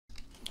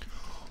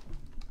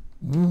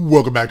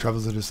Welcome back,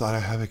 Travelers of the Side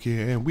of Havoc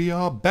here, and we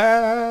are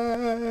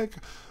back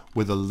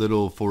with a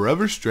little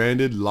Forever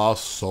Stranded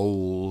Lost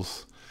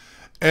Souls.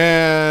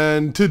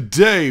 And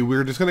today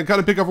we're just going to kind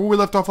of pick up where we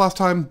left off last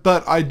time,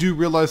 but I do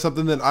realize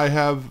something that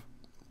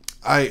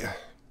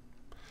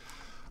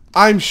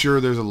I'm sure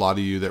there's a lot of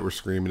you that were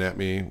screaming at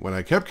me when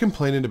I kept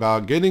complaining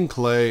about getting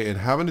clay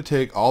and having to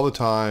take all the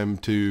time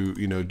to,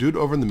 do it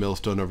over in the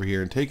millstone over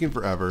here and taking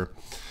forever.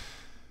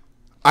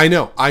 I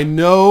know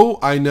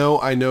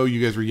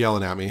you guys were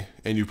yelling at me,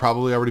 and you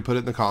probably already put it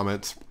in the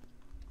comments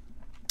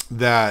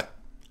that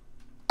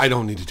I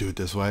don't need to do it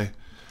this way.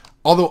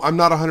 Although I'm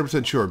not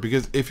 100% sure,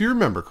 because if you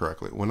remember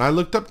correctly, when I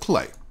looked up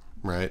clay,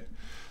 right,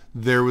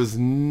 there was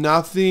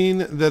nothing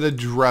that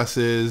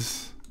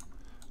addresses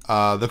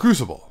the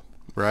crucible,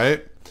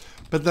 right?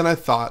 But then I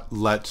thought,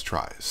 let's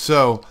try.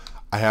 So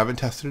I haven't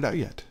tested it out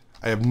yet.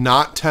 I have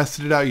not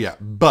tested it out yet,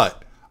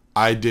 but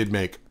I did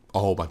make a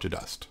whole bunch of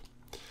dust.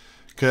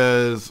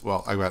 Because,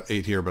 well, I've got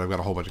 8 here, but I've got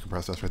a whole bunch of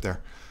compressed dust right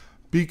there.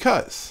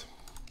 Because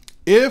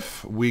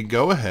if we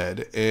go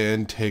ahead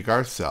and take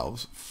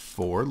ourselves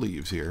 4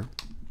 leaves here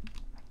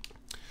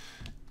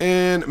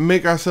and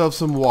make ourselves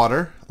some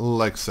water,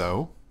 like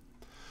so,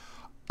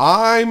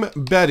 I'm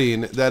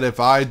betting that if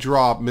I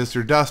drop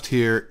Mr. Dust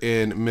here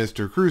in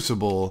Mr.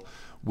 Crucible,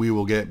 we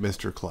will get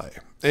Mr. Clay.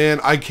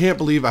 And I can't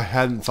believe I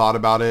hadn't thought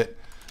about it.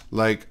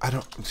 Like, I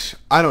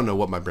don't know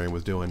what my brain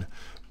was doing.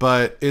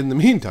 But in the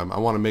meantime, I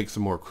want to make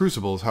some more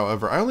crucibles.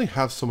 However, I only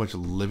have so much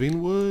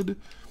living wood,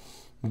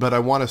 but I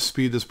want to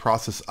speed this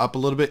process up a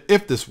little bit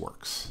if this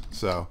works.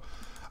 So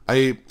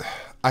I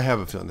have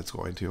a feeling it's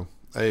going to.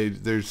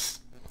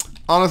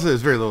 Honestly,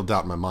 there's very little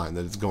doubt in my mind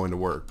that it's going to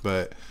work,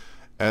 but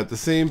at the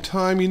same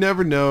time, you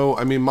never know.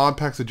 I mean, mod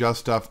packs adjust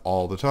stuff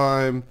all the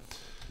time.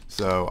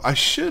 So I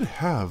should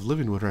have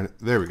living wood around.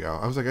 There we go.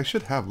 I was like, I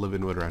should have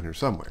living wood around here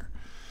somewhere.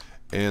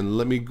 And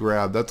let me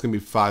grab, that's going to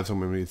be 5, so I'm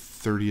going to need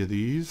 30 of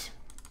these.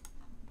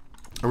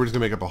 And we're just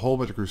going to make up a whole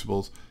bunch of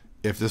crucibles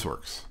if this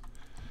works.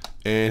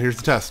 And here's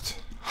the test.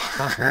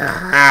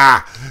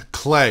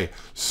 Clay.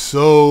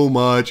 So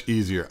much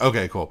easier.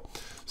 Okay, cool.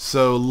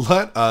 So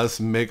let us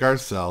make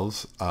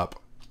ourselves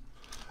up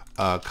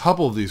a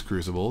couple of these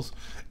crucibles.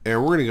 And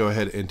we're going to go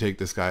ahead and take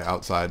this guy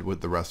outside with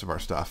the rest of our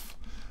stuff.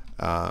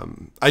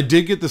 I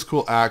did get this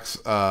cool axe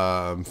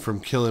from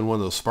killing one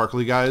of those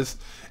sparkly guys.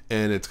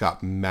 And it's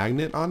got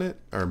magnet on it.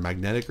 Or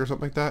magnetic or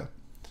something like that.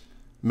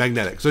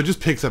 Magnetic. So it just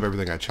picks up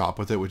everything I chop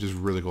with it, which is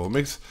really cool. It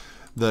makes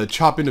the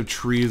chopping of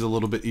trees a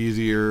little bit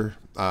easier.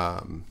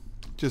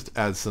 Just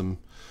adds some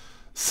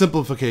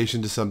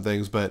simplification to some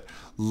things. But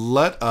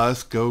let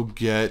us go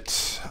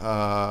get,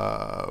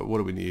 what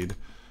do we need?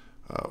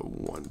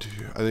 1, 2,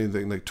 I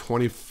think like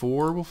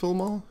 24 will fill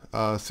them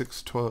all.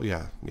 6, 12,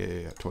 yeah,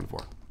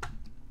 24.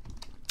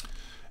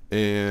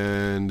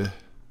 And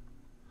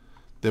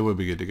then we'll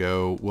be good to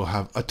go. We'll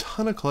have a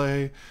ton of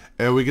clay,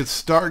 and we can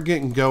start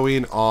getting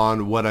going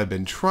on what I've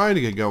been trying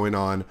to get going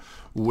on,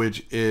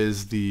 which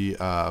is the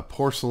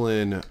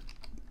porcelain,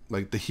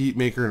 like the heat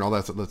maker and all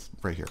that stuff. That's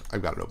right here.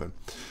 I've got it open.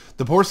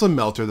 The porcelain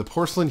melter, the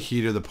porcelain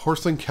heater, the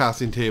porcelain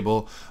casting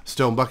table,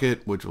 stone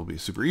bucket, which will be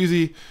super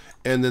easy,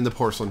 and then the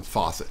porcelain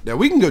faucet. Now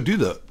we can go do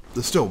the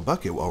stone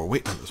bucket while we're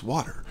waiting on this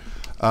water.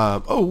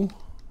 Oh,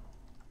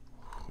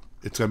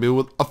 it's gonna be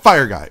with a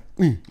fire guy.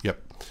 Yep,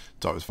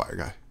 it's always fire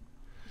guy.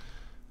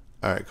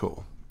 All right,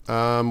 cool.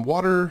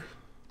 Water,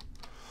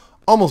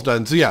 almost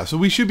done. So yeah, so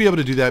we should be able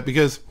to do that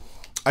because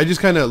I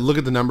just kind of look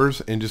at the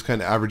numbers and just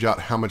kind of average out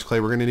how much clay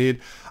we're going to need.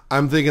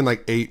 I'm thinking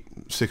like 8,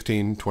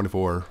 16,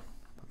 24,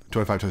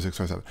 25, 26,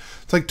 27.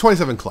 It's like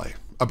 27 clay,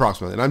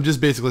 approximately. And I'm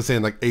just basically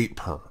saying like 8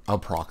 per,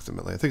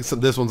 approximately. I think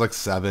this one's like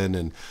 7,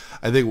 and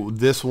I think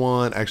this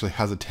one actually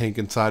has a tank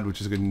inside,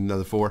 which is going to need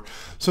another 4.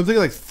 So I'm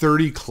thinking like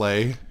 30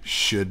 clay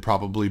should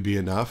probably be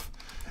enough.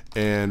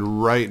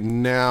 And right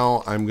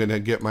now I'm going to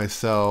get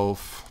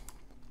myself,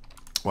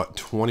 what,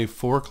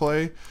 24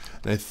 clay?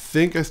 And I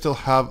think I still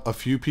have a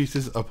few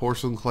pieces of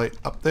porcelain clay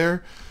up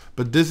there.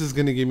 But this is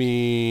going to give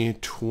me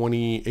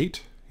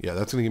 28. Yeah,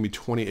 that's going to give me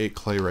 28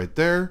 clay right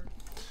there.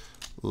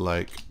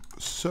 Like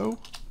so.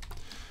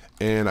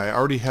 And I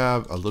already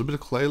have a little bit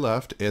of clay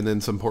left and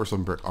then some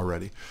porcelain brick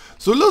already.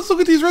 So let's look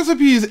at these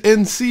recipes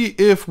and see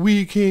if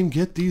we can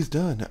get these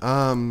done.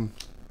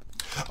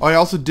 Oh, I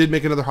also did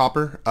make another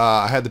hopper.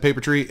 I had the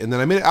paper tree, and then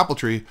I made an apple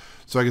tree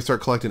so I can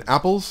start collecting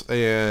apples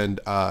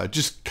and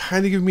just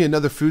kind of give me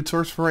another food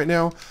source for right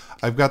now.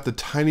 I've got the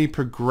Tiny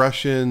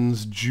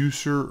Progressions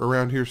juicer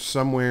around here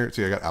somewhere.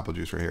 See, I got apple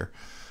juice right here.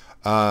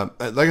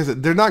 Like I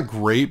said, they're not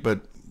great,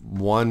 but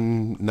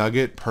 1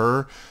 nugget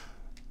per,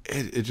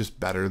 it's just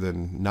better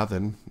than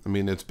nothing. I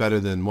mean, it's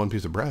better than 1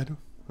 piece of bread.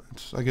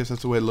 I guess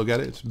that's the way to look at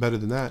it. It's better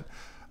than that.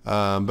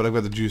 But I've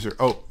got the juicer.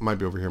 Oh, might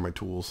be over here in my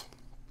tools.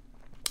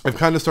 I've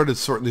kind of started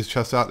sorting these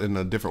chests out in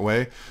a different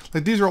way.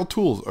 Like, these are all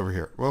tools over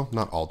here. Well,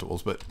 not all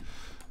tools, but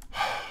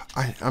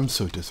I'm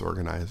so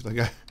disorganized.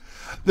 Like,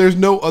 there's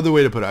no other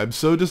way to put it. I'm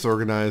so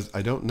disorganized.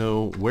 I don't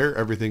know where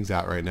everything's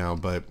at right now,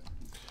 but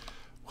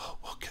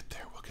we'll get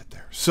there. We'll get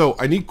there. So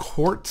I need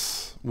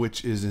quartz.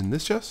 which is in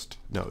this chest.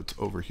 No, it's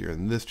over here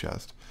in this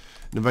chest.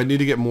 And if I need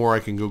to get more, I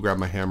can go grab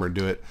my hammer and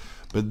do it.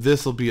 But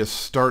this will be a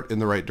start in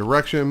the right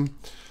direction.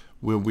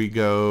 When we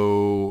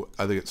go,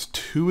 I think it's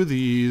 2 of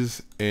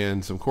these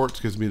and some quartz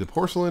gives me the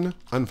porcelain,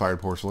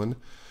 unfired porcelain.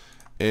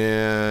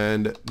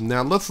 And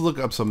now let's look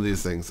up some of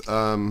these things. It's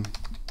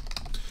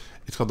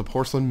called the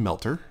porcelain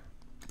melter,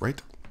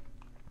 right?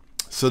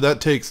 So that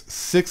takes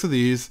 6 of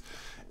these,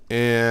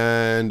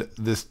 and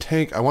this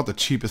tank, I want the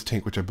cheapest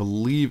tank, which I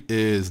believe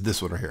is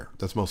this one right here.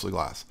 That's mostly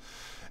glass.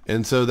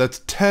 And so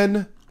that's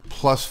 10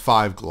 plus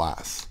 5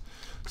 glass.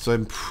 So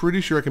I'm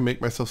pretty sure I can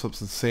make myself some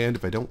sand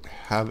if I don't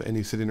have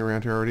any sitting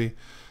around here already.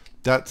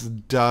 That's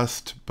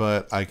dust,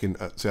 but I can,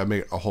 so I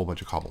make a whole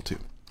bunch of cobble too.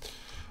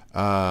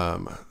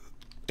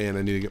 And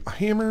I need to get my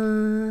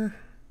hammer,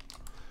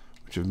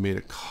 which I've made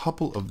a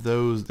couple of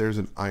those. There's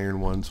an iron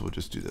one, so we'll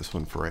just do this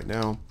one for right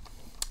now.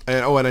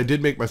 And oh, and I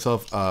did make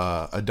myself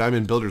a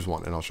diamond builders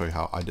one, and I'll show you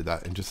how I did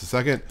that in just a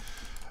second.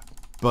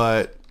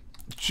 But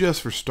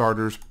just for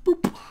starters,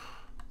 boop,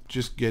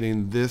 just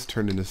getting this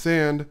turned into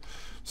sand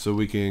so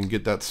we can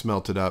get that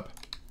smelted up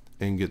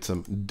and get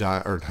some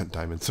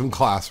some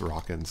glass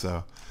rocking.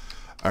 So,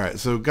 all right,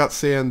 so got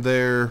sand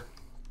there.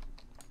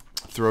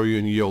 Throw you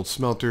in the old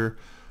smelter.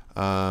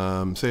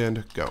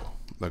 Sand, go.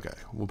 Okay,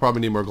 we'll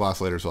probably need more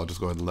glass later, so I'll just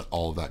go ahead and let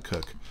all of that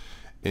cook.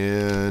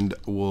 And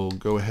we'll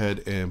go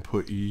ahead and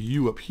put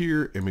you up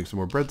here and make some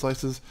more bread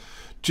slices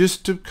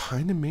just to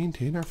kind of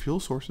maintain our fuel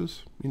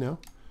sources, you know.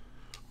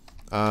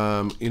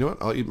 You know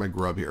what? I'll eat my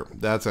grub here.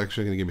 That's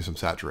actually going to give me some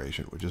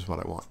saturation, which is what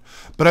I want.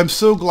 But I'm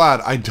so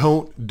glad I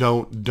don't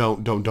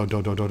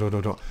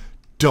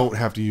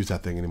have to use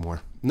that thing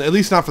anymore. At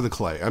least not for the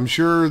clay. I'm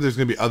sure there's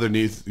going to be other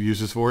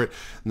uses for it,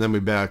 and then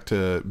we're back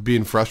to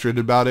being frustrated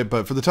about it.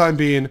 But for the time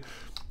being,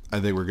 I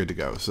think we're good to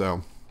go.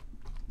 So,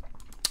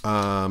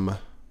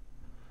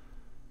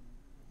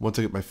 once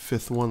I get my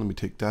 5th one, let me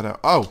take that out.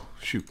 Oh,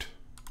 shoot.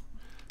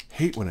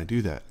 Hate when I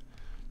do that.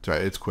 It's all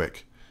right, it's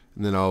quick.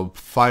 And then I'll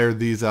fire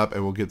these up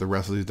and we'll get the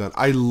rest of these done.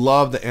 I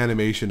love the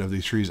animation of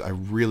these trees. I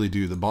really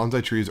do. The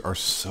bonsai trees are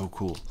so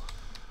cool.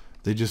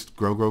 They just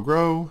grow, grow,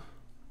 grow.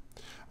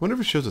 I wonder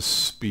if it shows a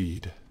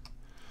speed.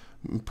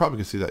 You probably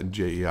can see that in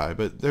JEI,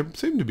 but they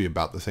seem to be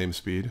about the same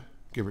speed,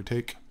 give or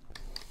take.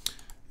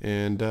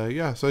 And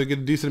yeah, so I get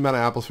a decent amount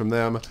of apples from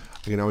them. I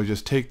can always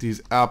just take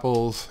these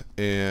apples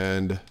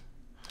and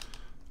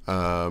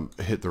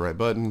hit the right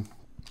button.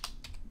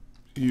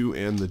 You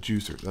and the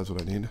juicer, that's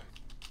what I need.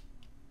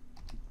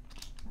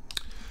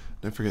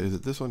 I forget, is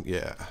it this one?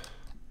 Yeah.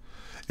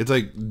 It's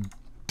like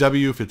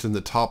W if it's in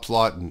the top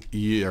slot and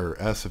E or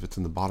S if it's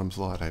in the bottom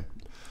slot. I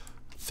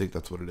think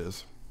that's what it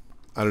is.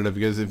 I don't know if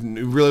you guys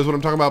realize what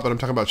I'm talking about, but I'm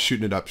talking about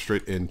shooting it up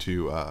straight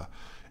into an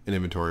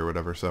inventory or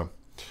whatever. So,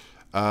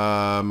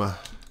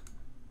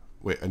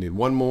 wait, I need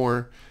one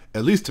more,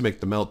 at least to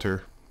make the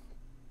melter.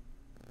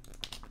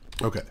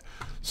 Okay,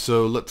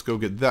 so let's go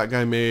get that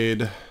guy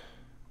made.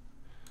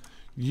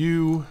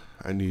 I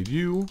need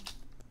you.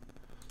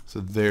 So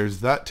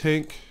there's that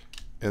tank.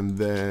 And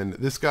then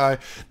this guy.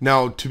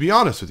 Now, to be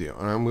honest with you,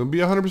 and I'm going to be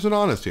 100%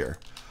 honest here,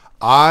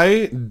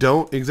 I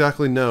don't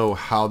exactly know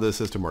how this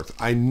system works.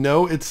 I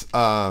know it's,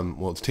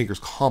 well, it's Tinker's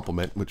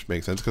complement, which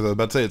makes sense, because I was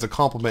about to say it's a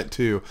complement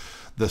to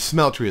the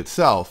smeltery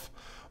itself,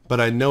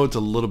 but I know it's a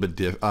little bit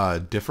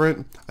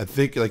different. I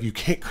think, like, you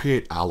can't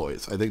create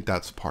alloys. I think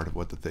that's part of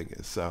what the thing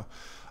is. So,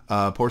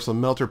 porcelain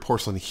melter,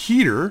 porcelain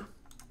heater.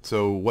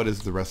 So, what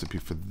is the recipe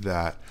for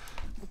that?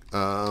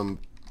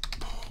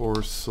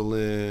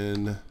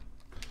 Porcelain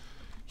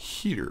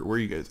heater, where are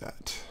you guys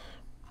at?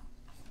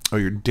 Oh,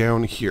 you're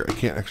down here. I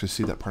can't actually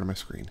see that part of my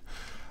screen.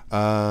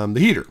 The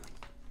heater.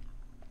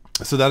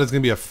 So that is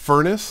going to be a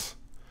furnace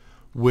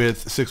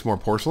with 6 more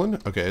porcelain.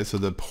 Okay, so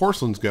the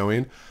porcelain's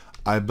going.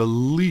 I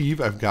believe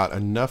I've got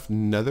enough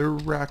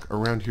netherrack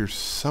around here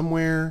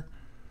somewhere.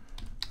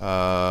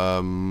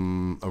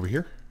 Over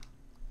here.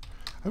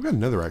 I've got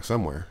netherrack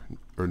somewhere.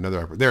 Or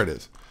netherrack. There it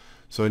is.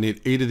 So I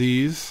need 8 of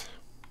these.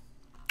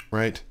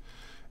 Right?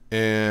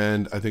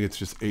 And I think it's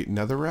just 8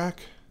 netherrack.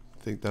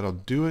 I think that'll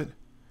do it.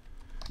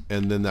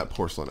 And then that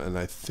porcelain. And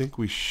I think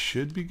we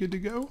should be good to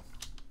go.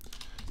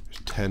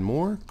 There's 10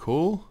 more.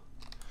 Cool.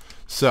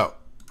 So,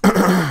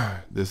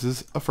 this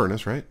is a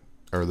furnace, right?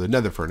 Or the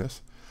nether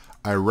furnace.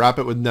 I wrap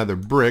it with nether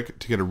brick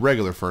to get a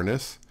regular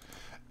furnace.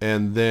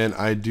 And then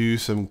I do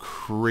some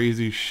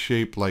crazy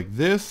shape like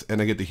this,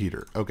 and I get the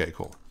heater. Okay,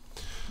 cool.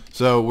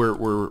 So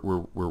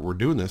we're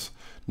doing this.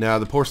 Now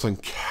the porcelain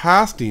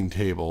casting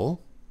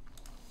table,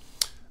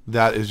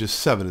 that is just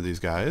 7 of these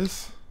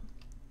guys.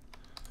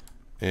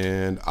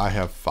 And I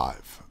have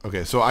 5.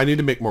 Okay, so I need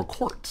to make more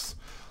quartz.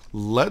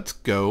 Let's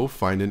go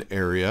find an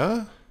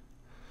area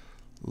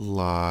like,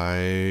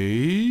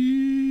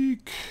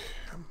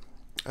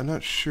 I'm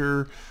not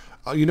sure.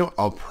 You know,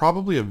 I'll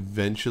probably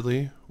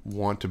eventually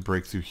want to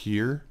break through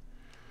here.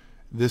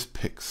 This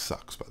pick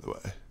sucks, by the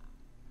way.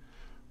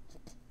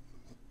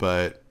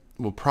 But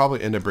we'll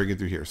probably end up breaking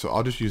through here. So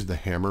I'll just use the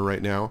hammer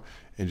right now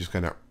and just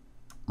kind of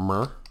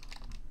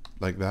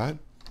like that.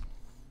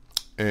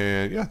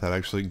 And yeah, that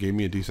actually gave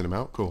me a decent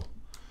amount. Cool.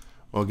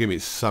 Well, it gave me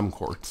some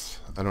quartz.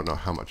 I don't know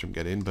how much I'm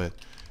getting, but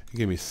it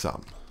gave me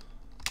some.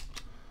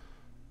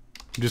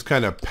 I'm just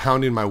kind of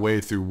pounding my way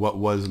through what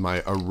was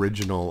my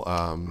original,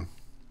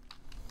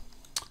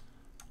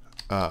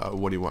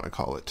 what do you want to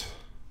call it?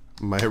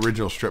 My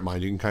original strip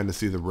mine. You can kind of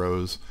see the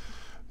rows.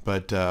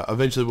 But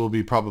eventually we'll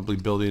be probably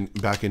building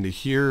back into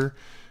here.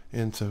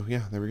 And so,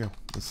 yeah, there we go.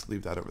 Let's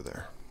leave that over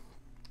there.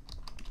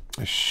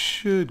 I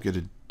should get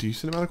a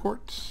decent amount of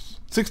quartz.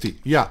 60.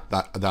 Yeah,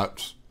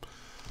 that's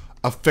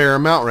a fair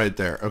amount right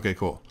there. Okay,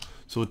 cool.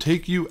 So we'll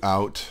take you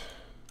out,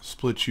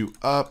 split you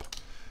up,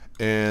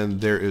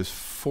 and there is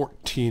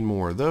 14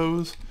 more of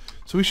those.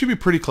 So we should be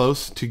pretty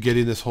close to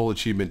getting this whole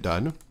achievement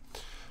done.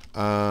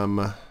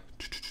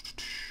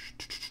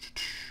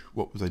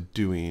 What was I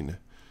doing?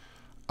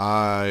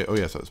 Oh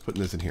yes, I was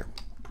putting this in here.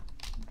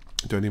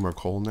 Do I need more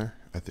coal in there?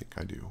 I think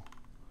I do.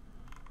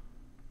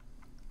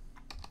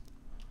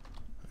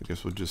 I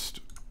guess we'll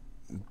just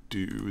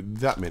do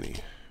that many.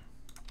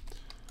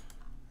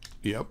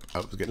 Yep, I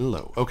was getting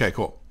low. Okay,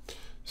 cool.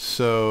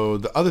 So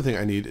the other thing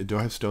I need, do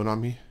I have stone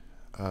on me?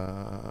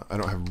 I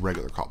don't have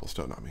regular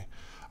cobblestone on me.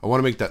 I want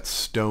to make that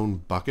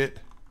stone bucket.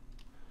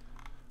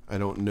 I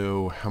don't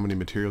know how many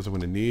materials I'm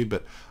going to need,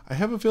 but I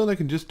have a feeling I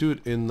can just do it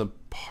in the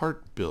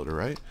part builder,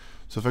 right?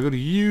 So if I go to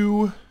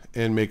you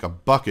and make a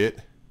bucket,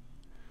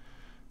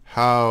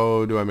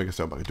 how do I make a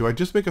stone bucket? Do I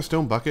just make a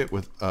stone bucket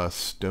with a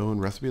stone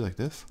recipe like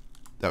this?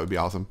 That would be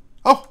awesome.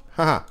 Oh,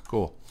 haha,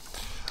 cool.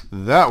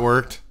 That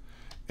worked.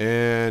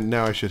 And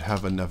now I should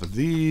have enough of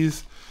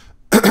these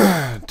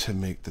to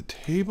make the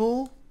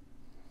table.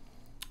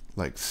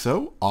 Like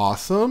so.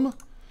 Awesome.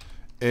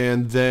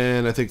 And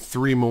then I think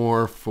 3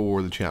 more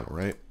for the channel,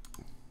 right?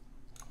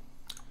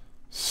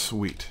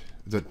 Sweet.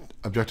 Is that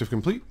objective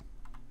complete?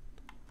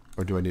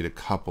 Or do I need a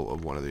couple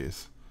of one of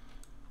these?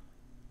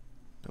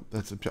 Nope,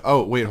 that's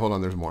oh, wait, hold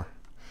on, there's more.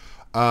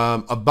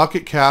 A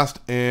bucket cast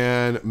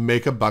and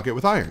make a bucket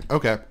with iron.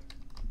 Okay.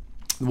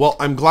 Well,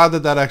 I'm glad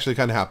that that actually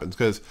kind of happens,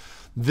 because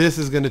this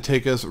is going to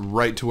take us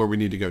right to where we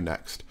need to go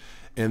next.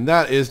 And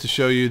that is to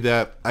show you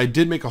that I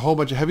did make a whole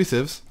bunch of heavy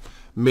sieves,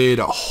 made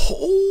a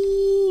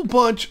whole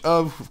bunch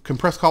of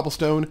compressed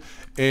cobblestone,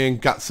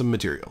 and got some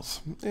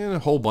materials. And a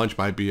whole bunch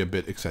might be a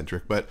bit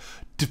eccentric, but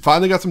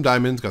finally got some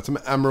diamonds, got some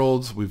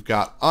emeralds, we've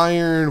got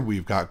iron,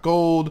 we've got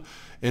gold.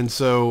 And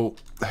so,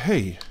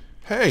 hey,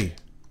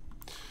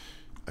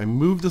 I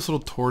moved this little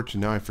torch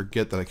and now I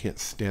forget that I can't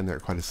stand there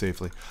quite as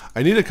safely.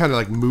 I need to kind of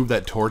like move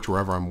that torch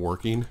wherever I'm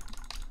working.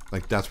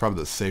 Like that's probably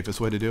the safest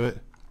way to do it.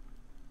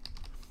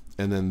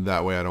 And then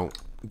that way I don't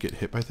get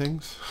hit by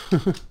things.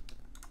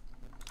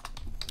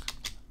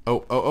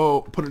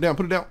 Oh, put it down,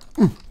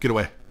 Get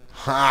away.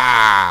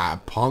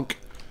 Ha, punk.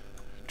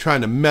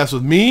 Trying to mess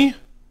with me?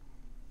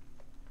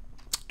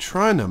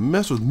 Trying to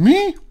mess with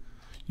me?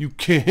 You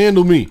can't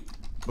handle me.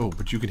 Oh,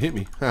 but you can hit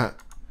me. But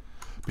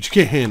you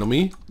can't handle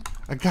me.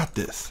 I got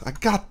this.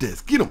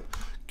 Get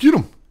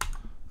him.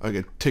 I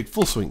gotta take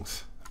full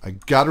swings. I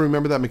gotta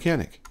remember that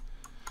mechanic.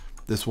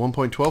 This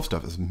 1.12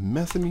 stuff is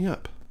messing me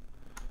up.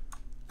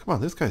 Come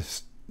on, this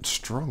guy's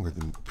stronger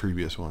than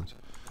previous ones.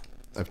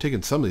 I've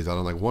taken some of these out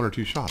on like 1 or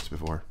 2 shots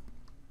before.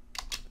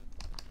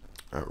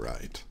 All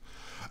right,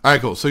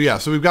 cool. So yeah,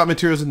 so we've got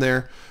materials in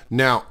there.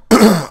 Now,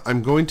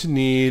 I'm going to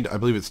need, I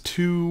believe it's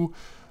 2,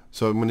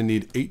 so I'm going to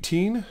need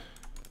 18.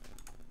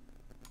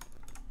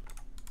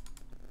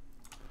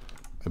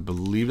 I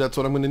believe that's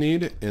what I'm going to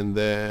need. And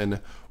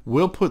then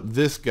we'll put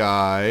this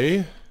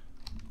guy,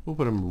 we'll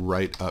put him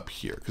right up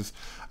here, because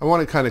I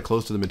want it kind of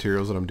close to the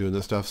materials that I'm doing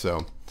this stuff.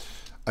 So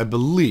I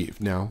believe,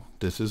 now,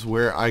 this is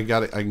where I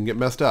can get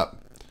messed up.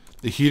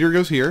 The heater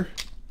goes here.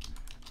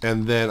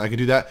 And then I can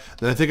do that.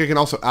 Then I think I can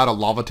also add a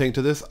lava tank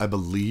to this, I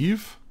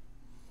believe.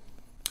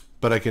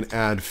 But I can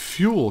add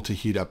fuel to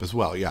heat up as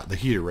well. Yeah, the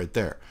heater right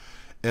there.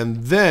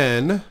 And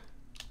then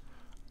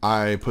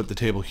I put the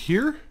table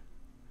here.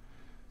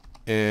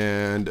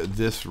 And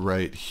this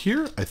right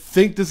here. I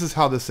think this is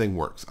how this thing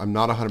works. I'm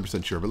not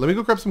 100% sure. But let me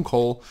go grab some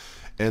coal.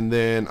 And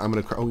then I'm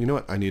going to... Oh, you know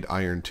what? I need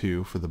iron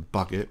too for the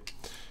bucket.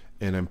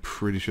 And I'm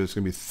pretty sure it's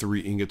going to be 3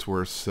 ingots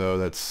worth. So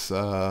that's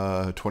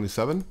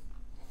 27.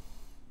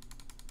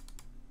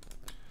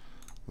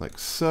 Like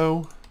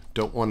so. I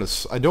don't want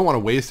to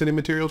waste any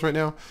materials right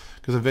now,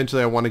 because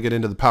eventually I want to get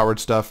into the powered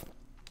stuff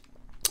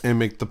and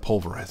make the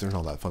pulverizer and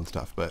all that fun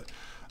stuff. But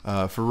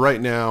for right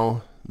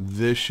now,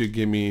 this should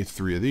give me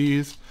 3 of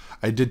these.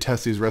 I did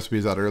test these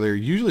recipes out earlier.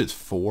 Usually it's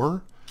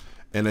 4,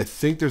 and I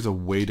think there's a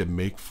way to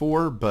make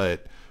 4,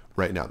 but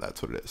right now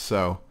that's what it is.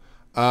 So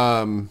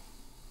I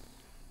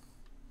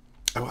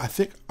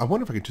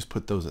wonder if I could just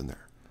put those in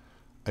there.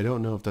 I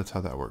don't know if that's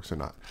how that works or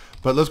not.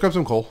 But let's grab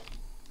some coal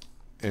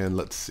and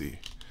let's see.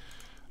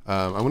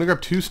 I'm going to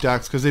grab 2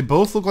 stacks because they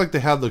both look like they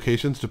had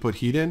locations to put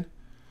heat in,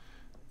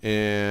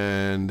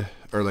 and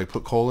or like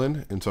put coal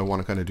in, and so I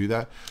want to kind of do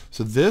that.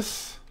 So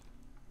this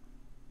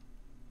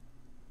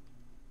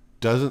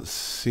doesn't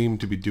seem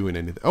to be doing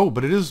anything. Oh,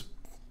 but it is.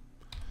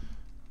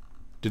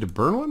 Did it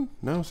burn one?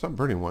 No, it's not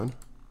burning one.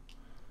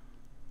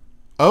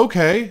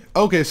 Okay.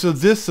 Okay. So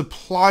this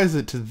applies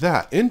it to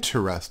that.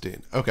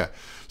 Interesting. Okay.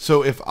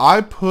 So if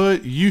I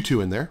put you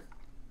two in there.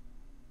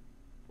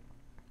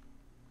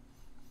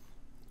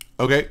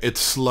 Okay.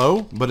 It's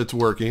slow, but it's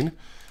working.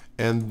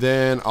 And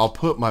then I'll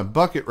put my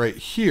bucket right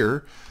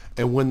here.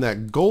 And when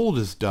that gold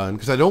is done,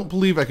 because I don't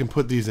believe I can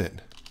put these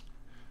in.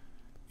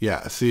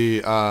 Yeah,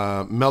 see,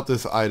 melt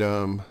this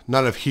item.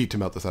 Not enough heat to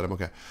melt this item,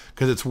 okay.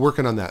 Because it's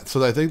working on that.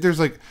 So I think there's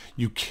like,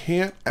 you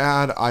can't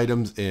add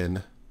items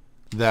in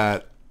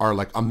that are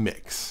like a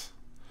mix.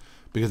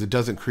 Because it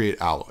doesn't create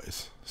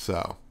alloys.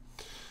 So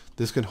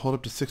this can hold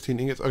up to 16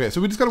 ingots. Okay, so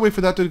we just got to wait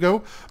for that to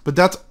go. But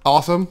that's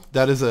awesome.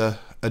 That is a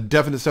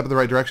definite step in the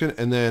right direction.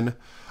 And then,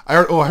 I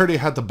already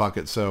had the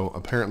bucket. So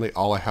apparently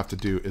all I have to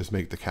do is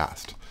make the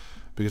cast.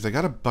 Because I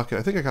got a bucket.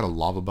 I think I got a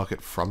lava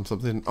bucket from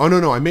something. Oh,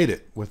 no, I made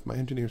it with my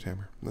engineer's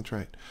hammer. That's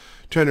right.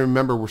 Trying to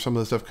remember where some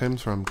of the stuff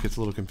comes from gets a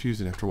little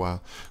confusing after a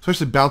while.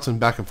 Especially bouncing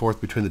back and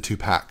forth between the two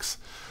packs.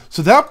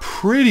 So that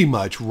pretty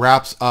much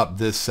wraps up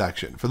this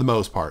section for the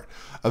most part.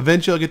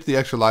 Eventually I'll get to the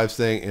extra lives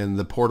thing and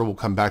the portal will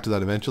come back to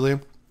that eventually.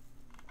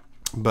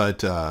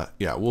 But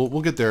yeah,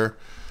 we'll get there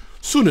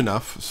soon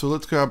enough. So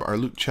let's grab our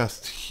loot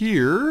chest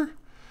here.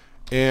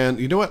 And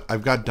you know what?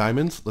 I've got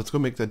diamonds. Let's go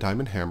make that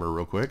diamond hammer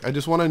real quick. I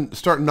just want to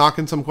start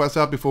knocking some quests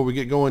out before we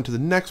get going to the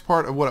next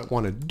part of what I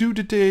want to do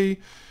today.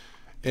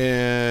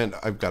 And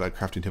I've got a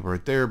crafting table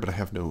right there, but I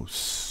have no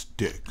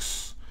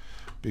sticks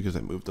because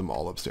I moved them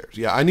all upstairs.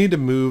 Yeah, I need to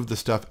move the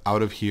stuff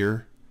out of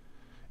here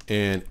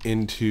and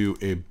into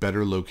a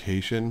better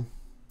location.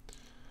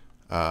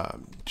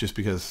 Just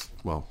because,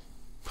 well,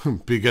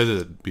 because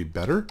it'd be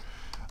better.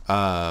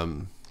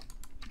 Running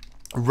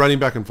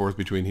back and forth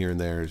between here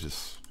and there is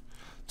just...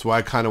 That's why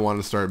I kind of want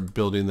to start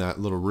building that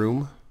little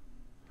room.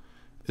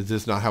 Is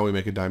this not how we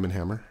make a diamond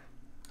hammer?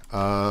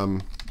 How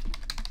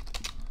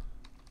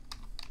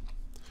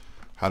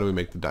do we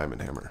make the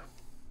diamond hammer?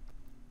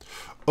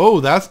 Oh,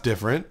 that's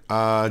different.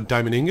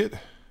 Diamond ingot.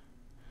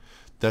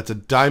 That's a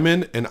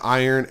diamond, an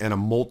iron, and a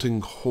molten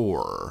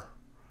core.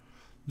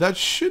 That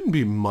shouldn't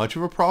be much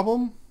of a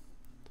problem.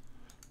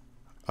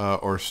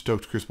 Or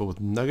stoked crucible with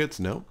nuggets.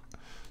 No.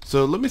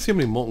 So let me see how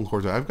many molten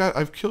cores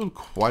I've killed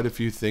quite a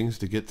few things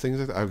to get things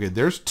like that. Okay,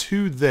 there's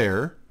 2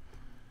 there.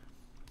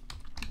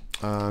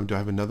 Do I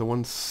have another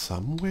one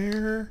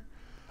somewhere?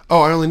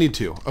 Oh, I only need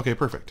 2. Okay,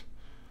 perfect.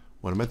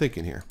 What am I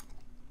thinking here?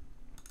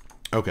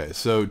 Okay,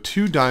 so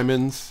 2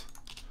 diamonds,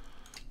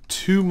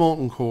 2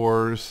 molten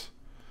cores,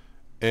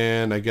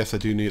 and I guess I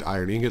do need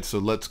iron ingots. So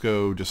let's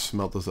go just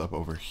smelt this up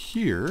over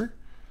here,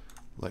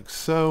 like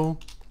so.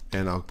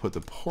 And I'll put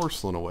the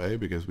porcelain away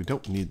because we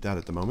don't need that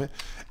at the moment.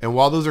 And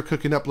while those are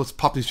cooking up, let's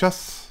pop these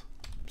chests.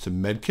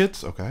 Some med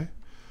kits, okay.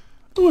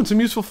 Ooh, and some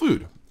useful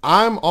food.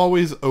 I'm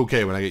always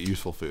okay when I get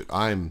useful food.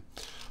 I'm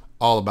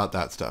all about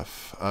that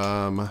stuff.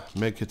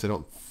 Med kits I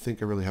don't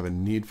think I really have a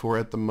need for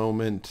at the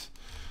moment.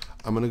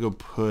 I'm gonna go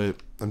put,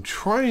 I'm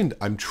trying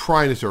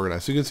to stay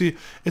organized. So you can see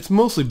it's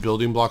mostly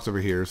building blocks over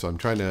here. So I'm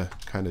trying to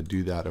kind of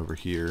do that over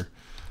here.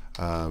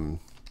 And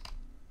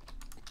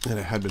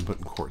I had been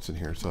putting quartz in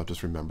here, so I'll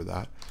just remember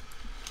that.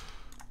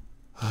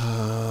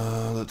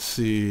 Let's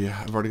see.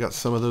 I've already got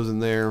some of those in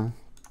there.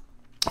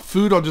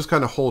 Food I'll just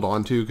kind of hold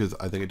on to because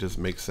I think it just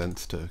makes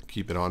sense to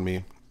keep it on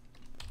me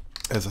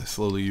as I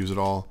slowly use it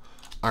all.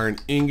 Iron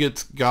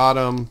ingots, got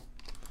them.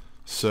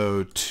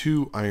 So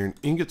 2 iron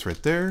ingots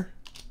right there.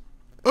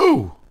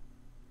 Oh!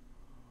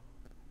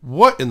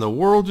 What in the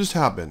world just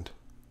happened?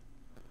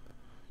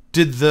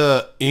 Did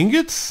the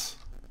ingots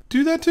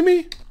do that to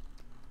me?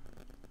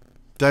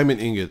 Diamond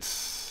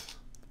ingots.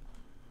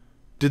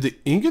 Did the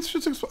ingots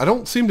just explode? I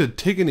don't seem to have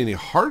taken any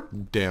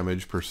heart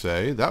damage per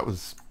se. That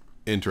was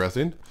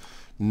interesting.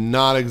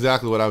 Not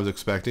exactly what I was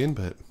expecting,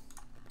 but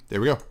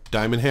there we go.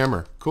 Diamond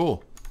hammer.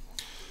 Cool.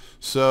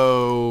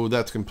 So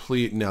that's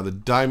complete. Now the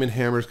diamond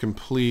hammer is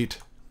complete.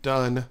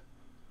 Done.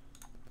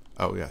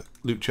 Oh yeah.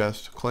 Loot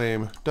chest.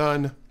 Claim.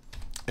 Done.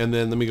 And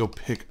then let me go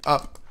pick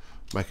up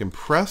my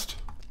compressed.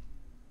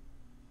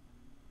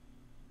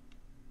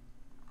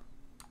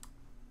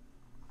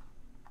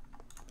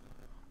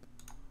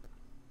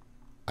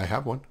 I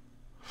have one.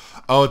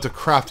 Oh, it's a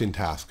crafting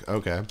task.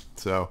 Okay.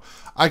 So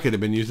I could have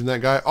been using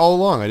that guy all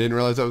along. I didn't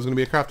realize that was going to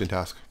be a crafting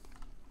task.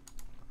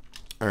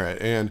 All right.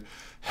 And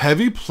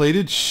heavy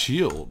plated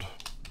shield.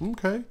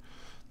 Okay.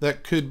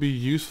 That could be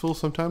useful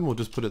sometime. We'll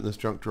just put it in this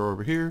junk drawer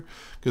over here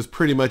because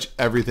pretty much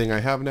everything I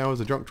have now is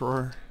a junk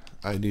drawer.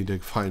 I need to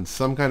find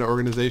some kind of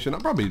organization.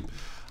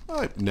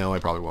 No, I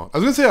probably won't. I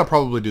was going to say I'll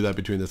probably do that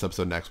between this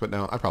episode and next, but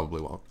no, I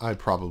probably won't. I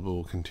probably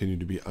will continue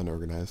to be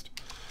unorganized.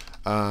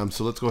 So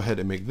let's go ahead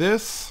and make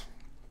this.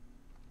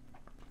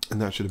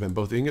 And that should have been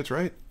both ingots,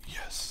 right?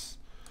 Yes.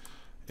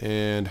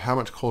 And how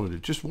much coal did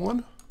it? Just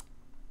one?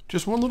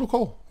 Just one little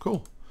coal.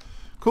 Cool.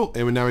 Cool.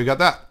 And now we got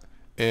that.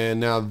 And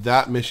now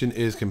that mission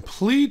is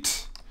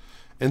complete.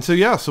 And so,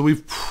 yeah, so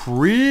we've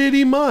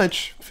pretty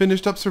much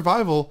finished up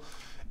survival,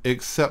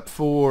 except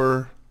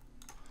for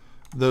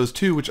those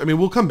 2, which, I mean,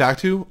 we'll come back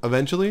to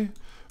eventually.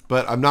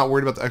 But I'm not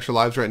worried about the extra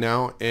lives right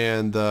now.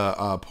 And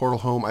the portal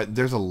home,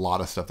 there's a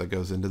lot of stuff that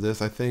goes into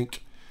this, I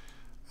think.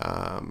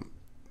 And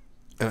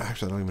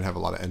actually, I don't even have a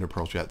lot of ender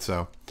pearls yet,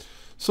 so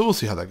we'll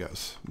see how that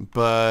goes.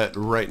 But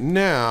right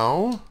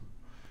now,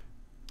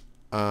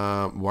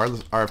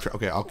 wireless RF.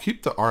 Okay, I'll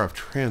keep the RF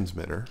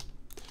transmitter,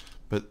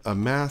 but a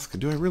mask.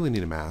 Do I really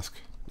need a mask?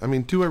 I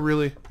mean, do I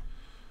really?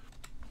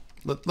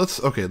 Let's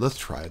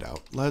try it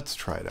out. Let's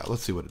try it out.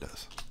 Let's see what it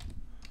does.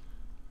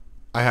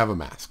 I have a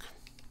mask.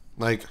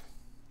 Like,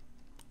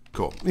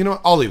 cool. You know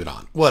what? I'll leave it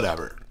on.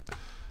 Whatever.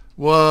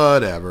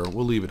 Whatever.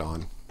 We'll leave it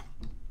on.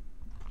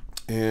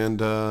 And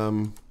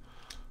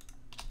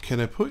can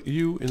I put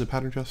you in the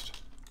pattern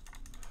chest?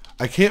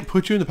 I can't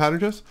put you in the pattern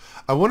chest?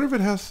 I wonder if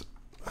it has...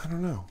 I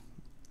don't know.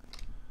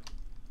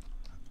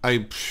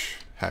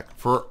 Heck.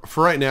 For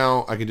right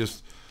now, I can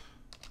just...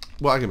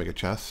 Well, I can make a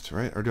chest,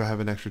 right? Or do I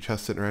have an extra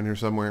chest sitting around here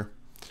somewhere?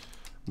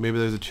 Maybe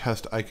there's a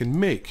chest I can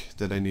make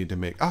that I need to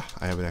make. Ah,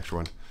 I have an extra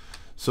one.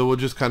 So we'll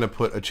just kind of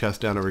put a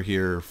chest down over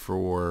here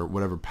for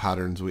whatever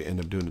patterns we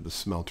end up doing to the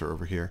smelter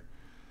over here.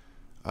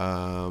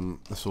 So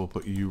we'll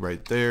put you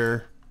right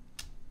there.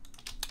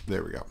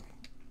 There we go.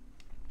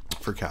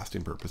 For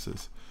casting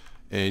purposes.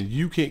 And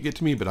you can't get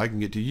to me, but I can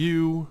get to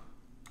you.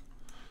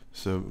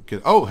 So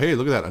get... Oh, hey,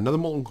 look at that. Another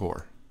molten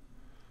core.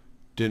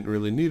 Didn't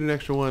really need an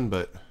extra one,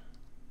 but...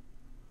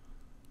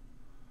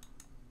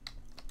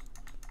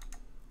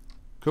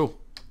 Cool.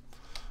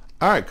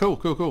 All right,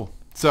 cool.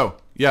 So,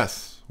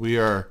 yes,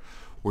 we're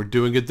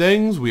doing good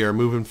things. We are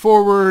moving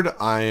forward.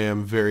 I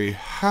am very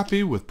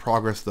happy with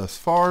progress thus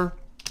far.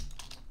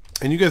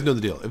 And you guys know the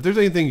deal. If there's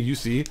anything you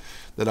see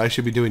that I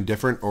should be doing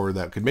different or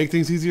that could make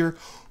things easier,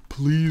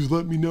 please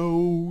let me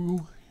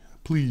know.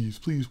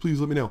 Please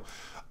let me know.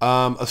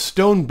 A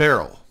stone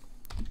barrel.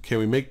 Can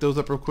we make those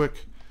up real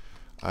quick?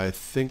 I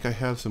think I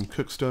have some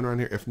cooked stone around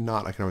here. If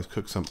not, I can always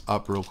cook some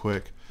up real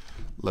quick.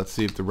 Let's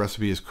see if the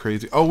recipe is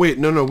crazy. Oh, wait.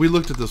 No. We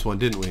looked at this one,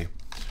 didn't we?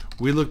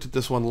 We looked at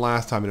this one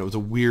last time, and it was a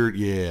weird...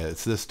 Yeah,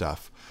 it's this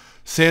stuff.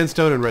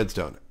 Sandstone and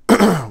redstone,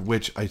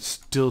 which I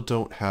still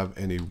don't have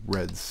any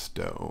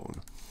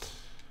redstone.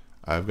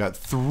 I've got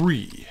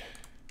 3.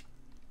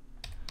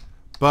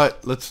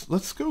 But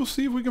let's go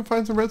see if we can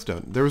find some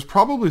redstone. There was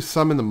probably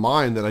some in the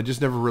mine that I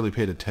just never really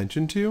paid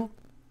attention to.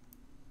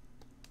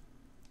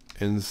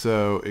 And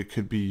so it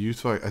could be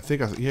useful. I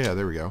think yeah,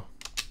 there we go.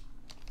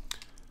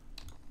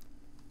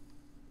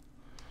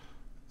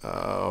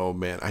 Oh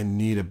man, I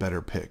need a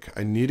better pick.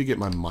 I need to get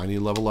my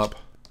mining level up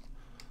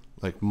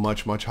like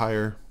much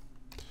higher.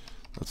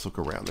 Let's look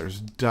around. There's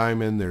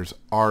diamond, there's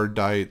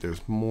ardite,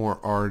 there's more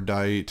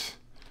ardite.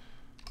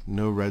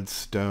 No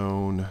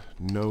redstone,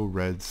 no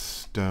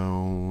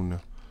redstone.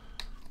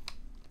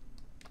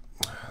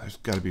 There's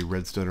got to be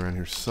redstone around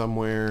here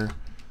somewhere.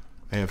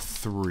 I have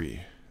 3.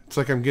 It's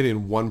like I'm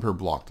getting 1 per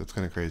block. That's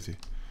kind of crazy.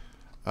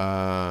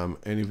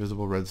 Any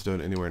visible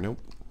redstone anywhere? Nope.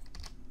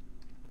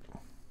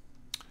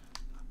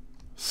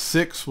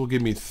 6 will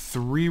give me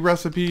 3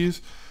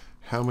 recipes.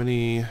 How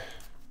many?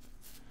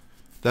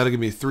 That'll give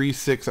me 3,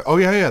 6. Oh,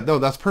 yeah. No,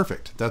 that's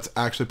perfect. That's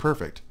actually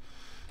perfect.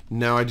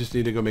 Now I just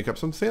need to go make up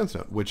some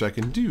sandstone, which I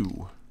can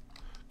do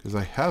because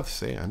I have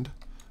sand.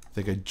 I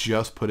think I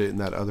just put it in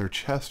that other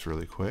chest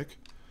really quick.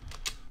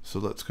 So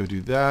let's go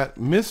do that.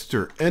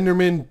 Mr.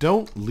 Enderman,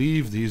 don't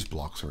leave these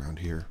blocks around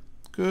here.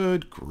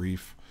 Good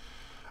grief.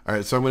 All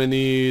right, so I'm going to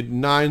need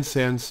 9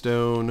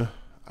 sandstone.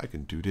 I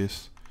can do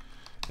this.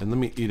 And let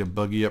me eat a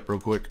buggy up real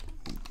quick.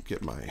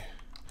 Get my...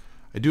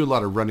 I do a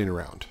lot of running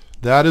around.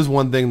 That is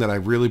one thing that I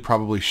really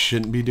probably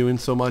shouldn't be doing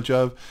so much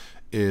of,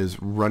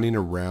 is running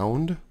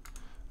around.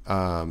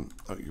 Oh,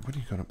 what are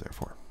you going up there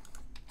for?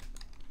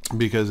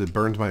 Because it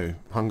burns my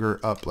hunger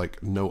up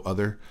like no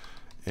other.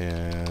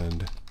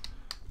 And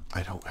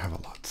I don't have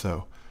a lot.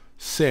 So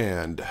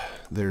sand.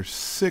 There's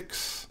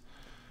 6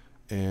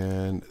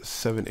 and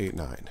 7, 8,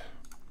 9.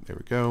 There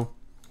we go.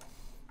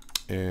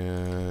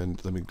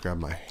 And let me grab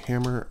my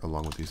hammer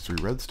along with these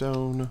 3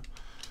 redstone.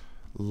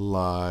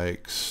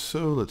 Like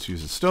so. Let's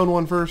use the stone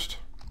one first.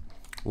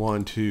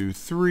 1, 2,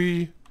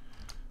 3.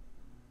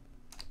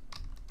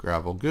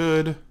 Gravel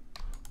good.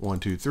 1,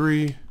 2,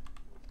 3.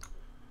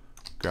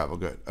 Gravel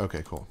good.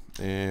 Okay, cool.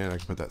 And I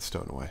can put that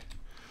stone away.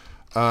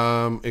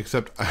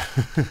 Except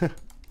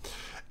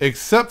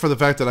except for the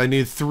fact that I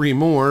need 3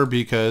 more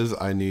because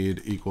I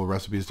need equal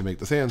recipes to make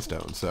the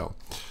sandstone. So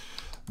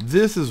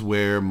this is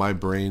where my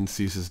brain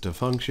ceases to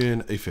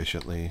function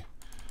efficiently.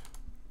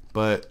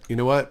 But you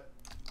know what?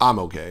 I'm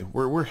okay.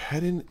 We're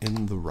heading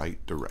in the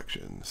right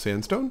direction.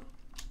 Sandstone.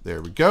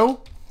 There we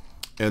go.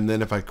 And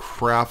then if I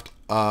craft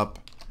up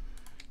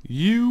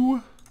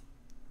you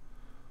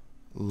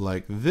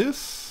like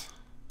this.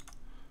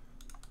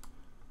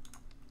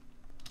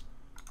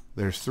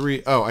 There's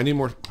 3. Oh, I need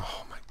more.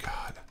 Oh my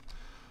God.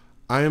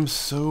 I am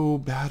so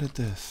bad at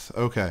this.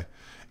 Okay.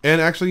 And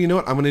actually, you know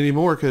what? I'm going to need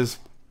more because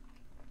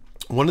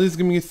one of these is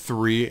going to give me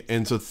 3.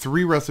 And so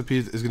 3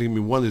 recipes is going to give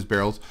me 1 of these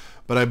barrels.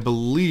 But I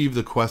believe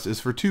the quest is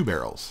for 2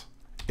 barrels.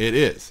 It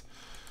is.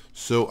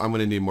 So I'm going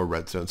to need more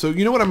redstone. So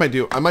you know what I might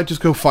do? I might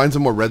just go find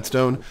some more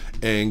redstone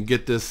and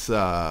get this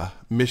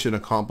mission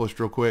accomplished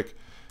real quick.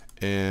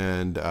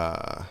 And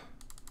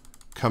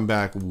come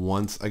back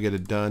once I get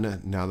it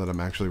done, now that I'm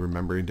actually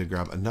remembering to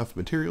grab enough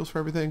materials for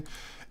everything.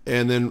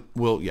 And then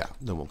we'll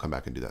come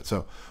back and do that.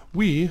 So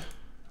we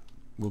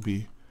will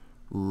be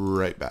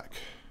right back.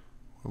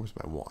 Where's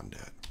my wand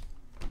at?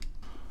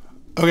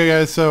 Okay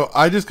guys, so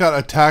I just got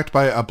attacked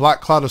by a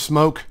black cloud of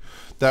smoke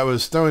that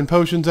was throwing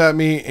potions at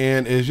me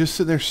and is just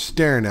sitting there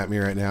staring at me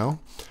right now.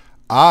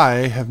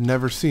 I have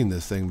never seen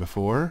this thing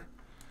before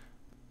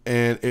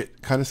and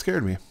it kind of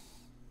scared me.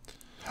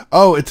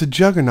 Oh, it's a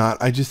juggernaut.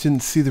 I just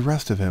didn't see the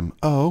rest of him.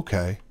 Oh,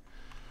 okay.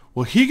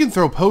 Well, he can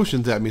throw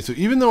potions at me, so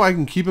even though I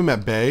can keep him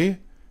at bay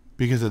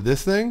because of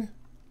this thing,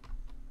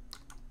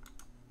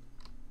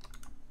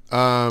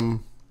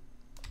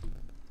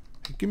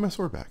 give me my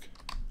sword back.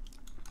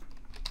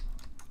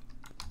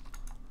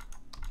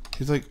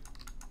 He's like,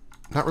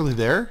 not really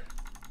there?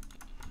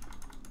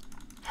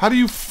 How do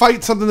you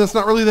fight something that's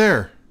not really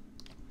there?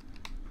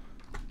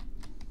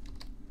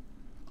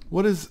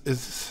 What is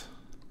this?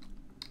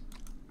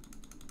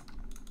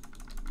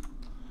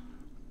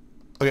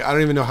 Okay, I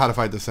don't even know how to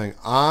fight this thing.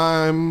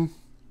 I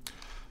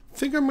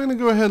think I'm going to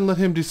go ahead and let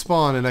him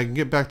despawn and I can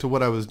get back to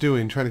what I was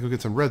doing, trying to go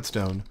get some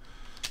redstone.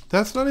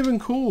 That's not even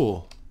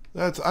cool.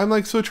 I'm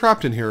like so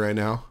trapped in here right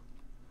now.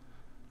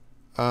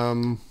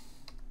 I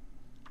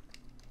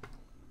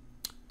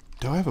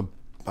don't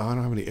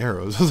have any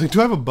arrows. I was like, do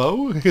I have a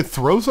bow? I could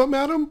throw something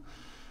at him?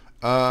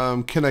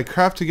 Can I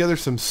craft together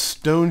some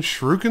stone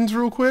shurikens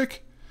real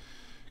quick?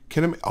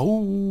 Can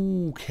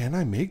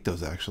I make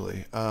those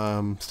actually?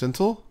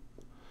 Stencil?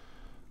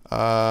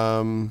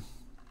 I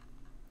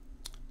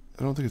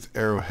don't think it's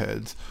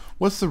arrowheads.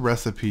 What's the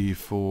recipe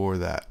for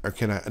that? Or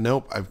can I?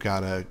 Nope, I've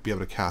got to be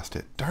able to cast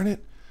it. Darn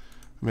it.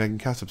 I mean, I can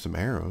cast up some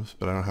arrows,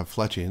 but I don't have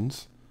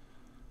fletchings.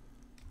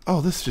 Oh,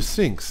 this just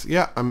stinks.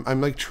 Yeah,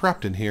 I'm like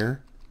trapped in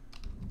here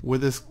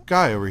with this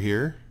guy over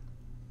here.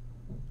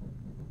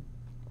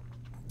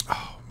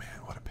 Oh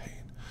man, what a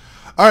pain.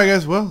 Alright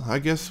guys, well, I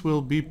guess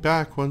we'll be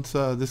back once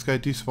this guy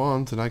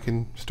despawns and I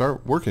can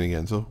start working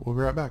again, so we'll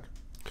be right back.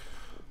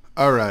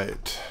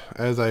 Alright,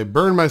 as I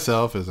burn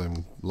myself, as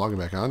I'm logging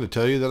back on, to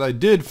tell you that I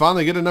did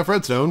finally get enough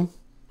redstone.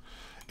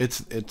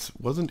 It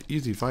wasn't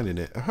easy finding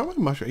it. How many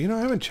mushrooms? You know,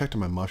 I haven't checked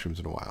on my mushrooms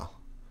in a while.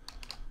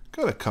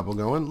 Got a couple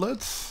going.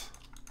 Let's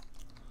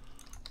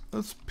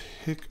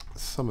pick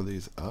some of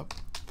these up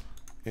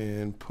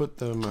and put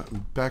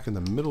them back in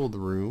the middle of the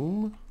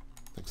room,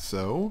 like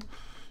so,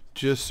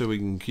 just so we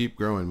can keep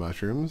growing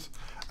mushrooms.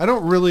 I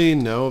don't really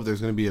know if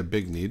there's going to be a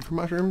big need for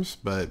mushrooms,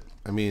 but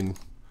I mean,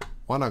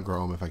 why not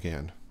grow them if I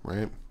can,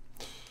 right?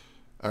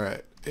 All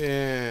right,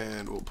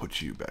 and we'll put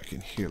you back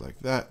in here like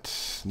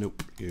that.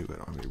 Nope, you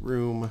don't have any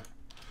room.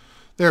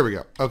 There we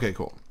go. Okay,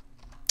 cool.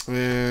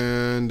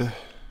 And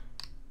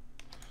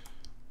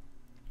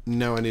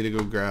now I need to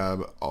go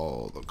grab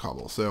all the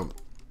cobble. So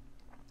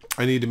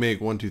I need to make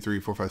 1, 2, 3,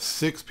 4, 5,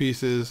 6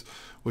 pieces,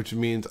 which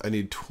means I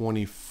need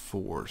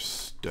 24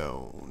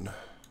 stone.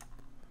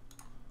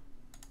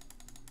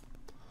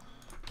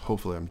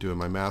 Hopefully I'm doing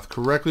my math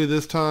correctly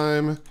this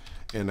time.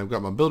 And I've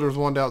got my builder's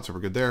wand out, so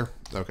we're good there.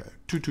 Okay,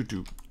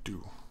 do.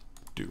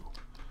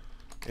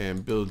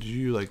 And build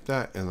you like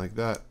that, and like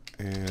that,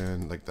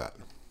 and like that.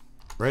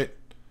 Right?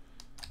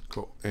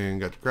 Cool. And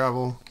got your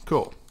gravel.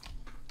 Cool.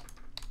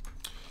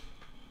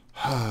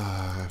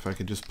 If I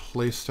could just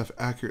place stuff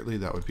accurately,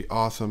 that would be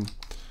awesome.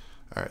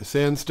 All right,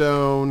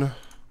 sandstone.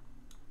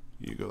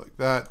 You go like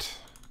that.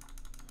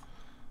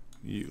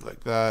 You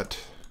like that.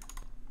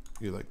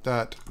 You like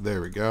that.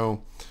 There we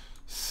go.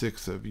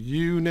 6 of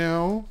you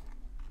now.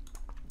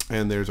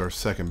 And there's our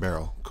second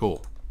barrel.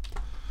 Cool.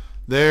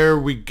 There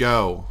we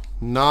go.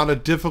 Not a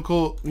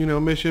difficult,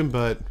 mission,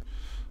 but a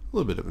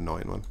little bit of an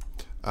annoying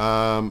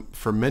one.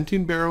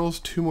 Fermenting barrels,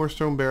 2 more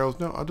stone barrels.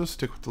 No, I'll just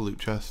stick with the loot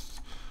chests.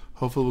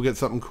 Hopefully we'll get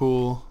something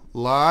cool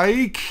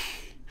like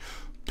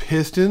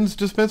pistons,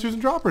 dispensers,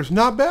 and droppers.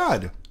 Not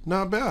bad.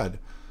 Not bad.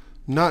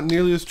 Not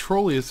nearly as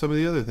trolly as some of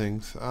the other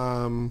things. Do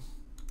I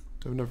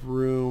have enough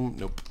room?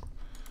 Nope.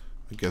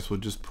 I guess we'll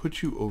just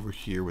put you over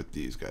here with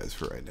these guys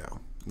for right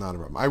now. Not a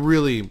problem. I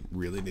really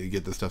need to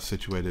get this stuff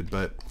situated,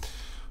 but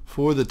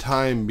for the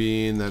time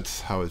being,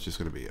 that's how it's just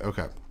going to be.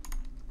 Okay.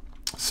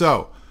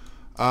 So,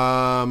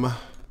 the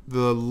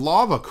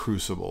lava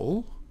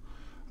crucible.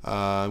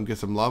 Get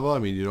some lava. I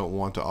mean, you don't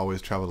want to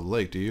always travel to the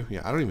lake, do you?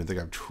 Yeah, I don't even think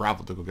I've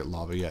traveled to go get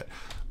lava yet.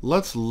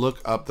 Let's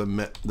look up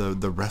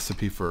the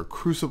recipe for a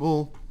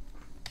crucible.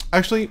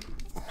 Actually,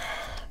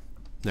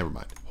 never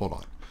mind.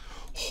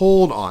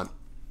 Hold on.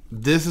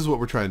 This is what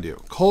we're trying to do.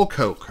 Coal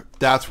coke.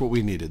 That's what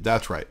we needed.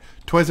 That's right.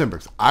 27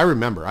 bricks. I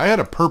remember. I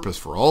had a purpose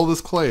for all this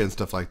clay and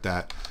stuff like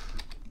that.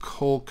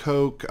 Coal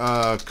coke.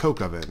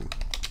 Coke oven.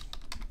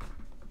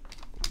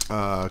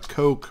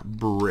 Coke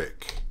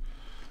brick.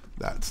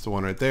 That's the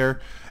one right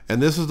there.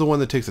 And this is the one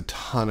that takes a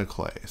ton of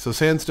clay. So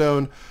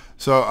sandstone.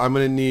 So I'm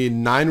going to need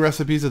 9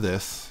 recipes of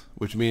this,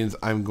 which means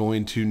I'm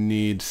going to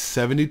need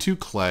 72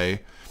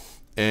 clay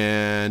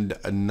and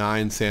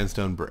 9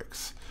 sandstone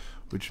bricks,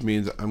 which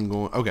means I'm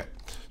going... Okay.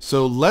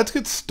 So let's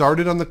get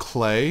started on the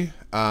clay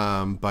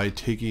by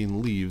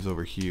taking leaves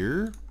over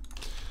here.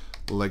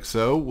 like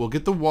so. We'll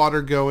get the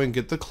water going,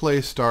 get the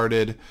clay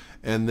started,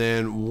 and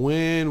then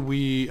when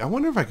I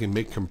wonder if I can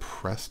make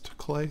compressed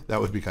clay. That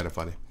would be kind of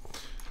funny.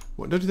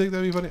 Don't you think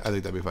that'd be funny? I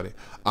think that'd be funny.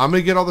 I'm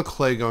gonna get all the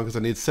clay going because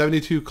I need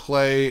 72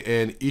 clay,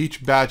 and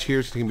each batch here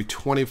is gonna be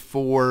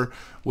 24,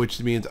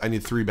 which means I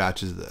need 3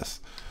 batches of this.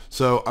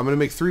 So I'm gonna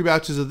make 3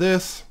 batches of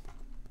this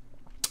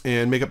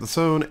and make up the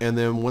stone, and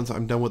then once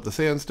I'm done with the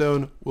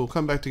sandstone, we'll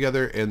come back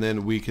together and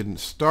then we can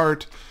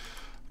start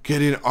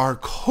getting our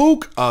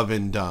coke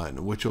oven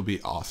done, which will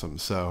be awesome.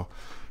 So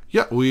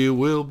yeah, we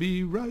will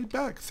be right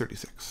back.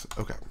 36.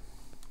 Okay.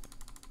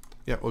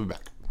 Yeah, we'll be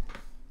back.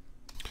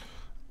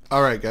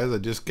 All right, guys, I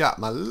just got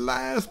my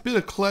last bit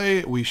of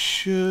clay. We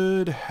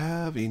should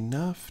have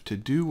enough to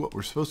do what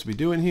we're supposed to be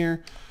doing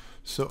here.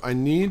 So I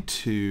need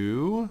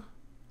to,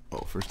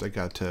 first I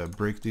got to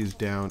break these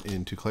down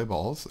into clay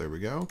balls. There we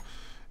go.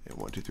 And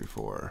 1, 2, 3,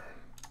 4.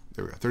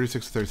 There we go.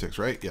 36 to 36,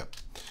 right? Yep.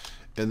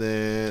 And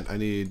then I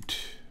need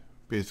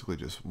basically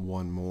just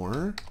one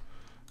more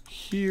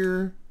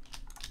here.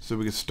 So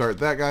we can start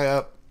that guy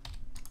up.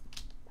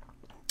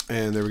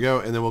 And there we go.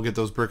 And then we'll get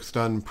those bricks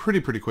done pretty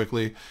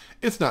quickly.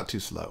 It's not too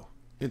slow.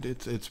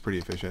 It's pretty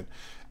efficient.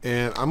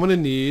 And I'm going to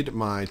need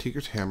my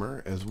Tinker's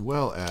Hammer, as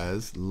well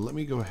as, let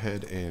me go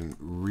ahead and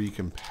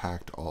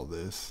recompact all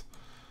this.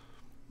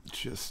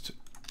 Just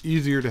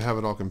easier to have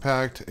it all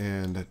compact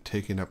and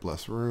taking up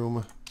less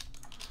room.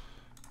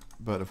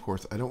 But of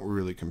course, I don't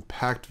really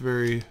compact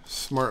very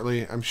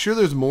smartly. I'm sure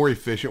there's a more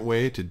efficient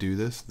way to do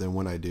this than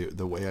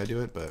the way I do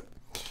it, but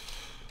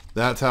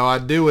that's how I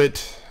do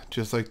it.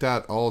 Just like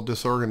that, all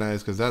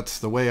disorganized, because that's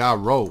the way I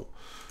roll.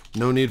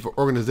 No need for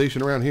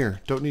organization around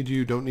here. Don't need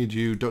you, don't need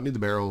you, don't need the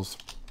barrels.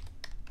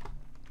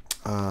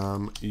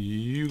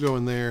 You go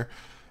in there.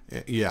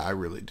 Yeah, I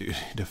really do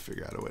need to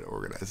figure out a way to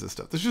organize this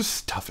stuff. There's just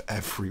stuff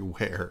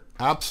everywhere.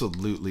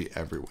 Absolutely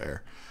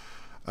everywhere.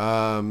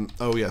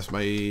 Oh yes,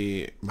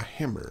 my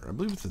hammer. I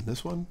believe it's in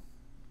this one.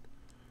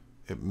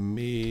 It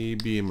may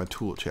be in my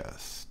tool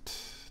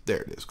chest.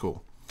 There it is,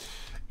 cool.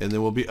 And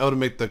then we'll be able to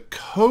make the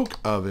coke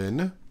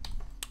oven,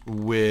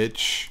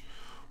 which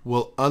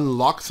will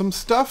unlock some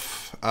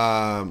stuff,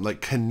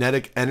 like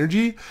kinetic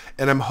energy.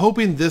 And I'm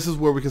hoping this is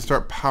where we can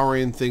start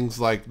powering things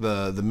like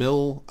the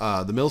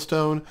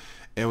millstone,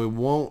 and we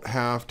won't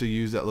have to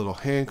use that little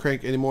hand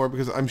crank anymore,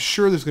 because I'm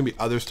sure there's gonna be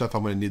other stuff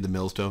I'm gonna need the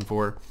millstone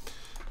for.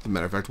 As a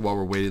matter of fact, while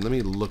we're waiting, let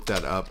me look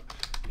that up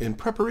in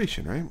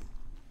preparation, right?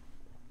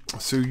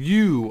 So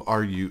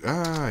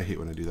I hate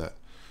when I do that.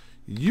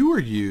 You are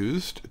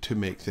used to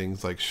make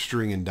things like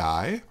string and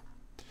dye,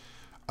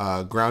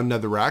 ground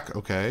netherrack,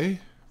 okay,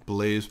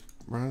 blaze,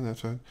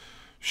 that's right,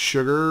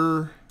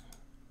 sugar.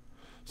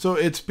 So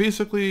it's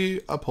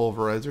basically a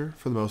pulverizer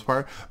for the most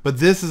part, but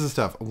this is the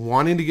stuff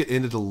wanting to get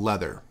into the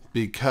leather,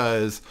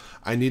 because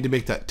I need to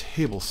make that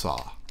table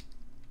saw,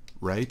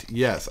 right?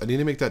 Yes, I need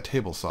to make that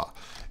table saw.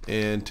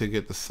 And to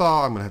get the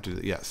saw, I'm gonna have to do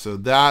that. Yes, so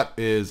that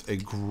is a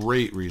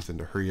great reason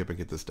to hurry up and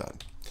get this done.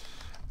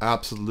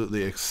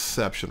 Absolutely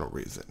exceptional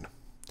reason.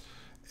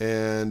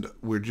 And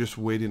we're just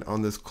waiting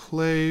on this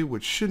clay,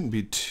 which shouldn't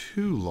be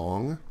too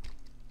long.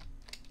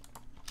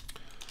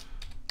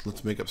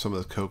 Let's make up some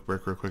of the coke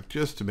brick real quick,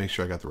 just to make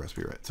sure I got the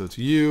recipe right. So it's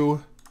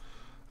you.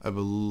 I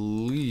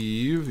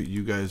believe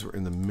you guys were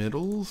in the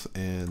middles,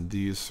 and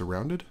these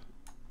surrounded.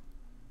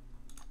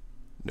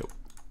 Nope.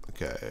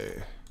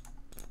 Okay.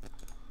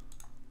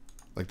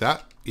 Like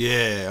that?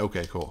 Yeah,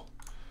 okay, cool.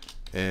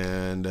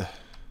 And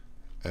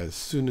as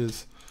soon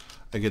as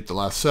I get the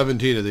last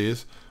 17 of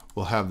these,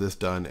 we'll have this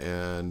done,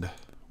 and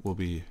we'll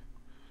be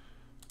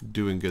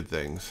doing good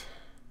things.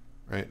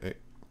 Right?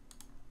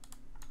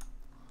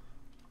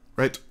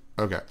 Right?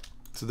 Okay.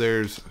 So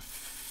there's,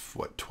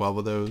 what, 12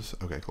 of those?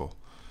 Okay, cool.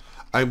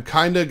 I've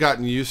kind of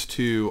gotten used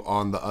to,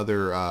 on the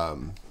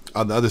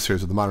other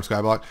series of the Modern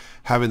Skyblock,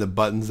 having the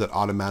buttons that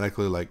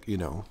automatically, like, you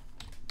know,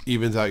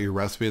 evens out your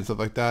recipe and stuff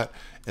like that,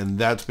 and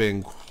that's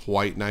been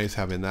quite nice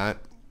having that.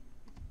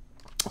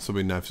 So it'll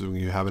be nice when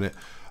you having it.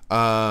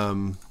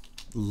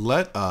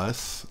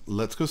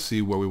 Let's go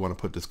see where we want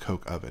to put this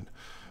coke oven,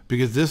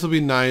 because this will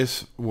be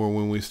nice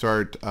when we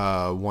start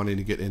wanting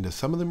to get into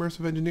some of the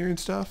immersive engineering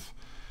stuff.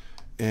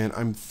 And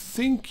I'm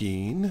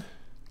thinking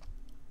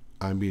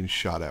I'm being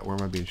shot at. Where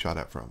am I being shot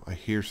at from? I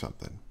hear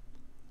something.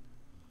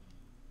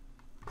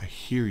 I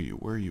hear you.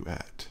 Where are you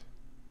at?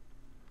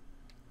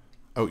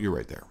 Oh, you're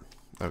right there.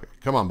 Okay,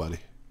 come on, buddy.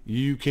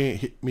 You can't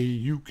hit me.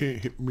 You can't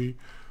hit me,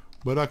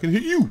 but I can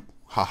hit you.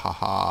 Ha ha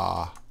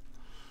ha.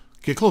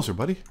 Get closer,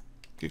 buddy.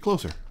 Get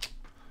closer.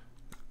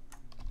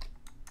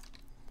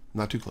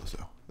 Not too close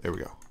though. There we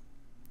go.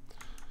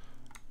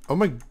 Oh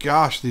my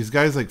gosh, these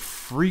guys like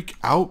freak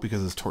out because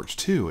of this torch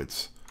too.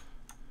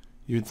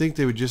 You'd think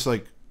they would just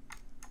like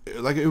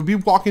it would be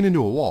walking into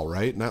a wall,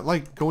 right? Not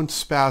like going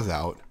spaz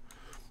out.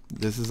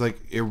 This is like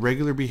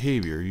irregular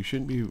behavior. You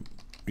shouldn't be,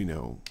 you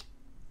know,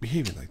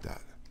 behaving like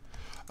that.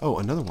 Oh,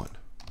 another one.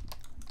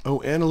 Oh,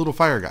 and a little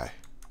fire guy.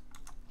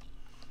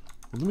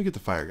 Well, let me get the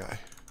fire guy.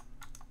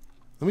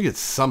 Let me get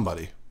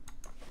somebody.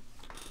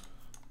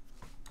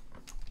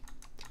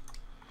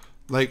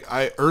 Like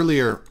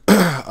earlier,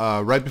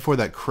 right before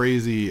that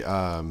crazy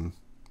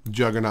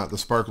juggernaut, the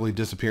sparkly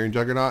disappearing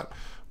juggernaut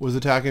was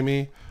attacking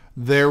me,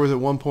 there was at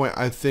one point,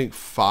 I think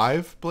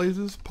 5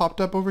 blazes popped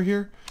up over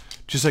here,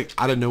 just like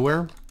out of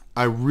nowhere.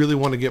 I really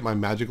want to get my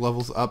magic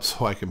levels up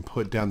so I can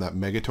put down that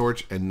mega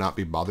torch and not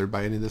be bothered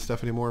by any of this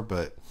stuff anymore.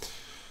 But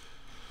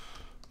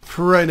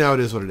for right now, it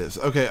is what it is.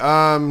 Okay,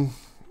 I'm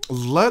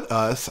going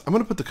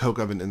to put the coke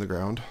oven in the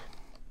ground.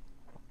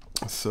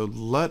 So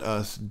let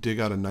us dig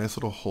out a nice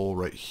little hole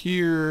right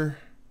here.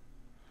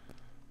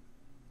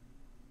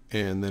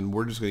 And then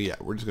we're just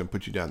gonna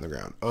put you down in the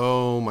ground.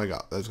 Oh my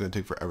god, that's gonna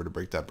take forever to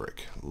break that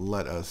brick.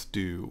 Let us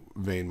do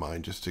vein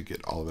mine just to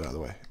get all of it out of the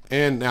way.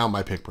 And now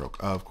my pick broke,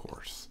 of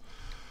course.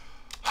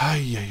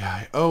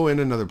 Hi. Oh, and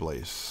another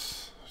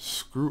blaze.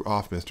 Screw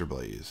off, Mr.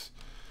 Blaze.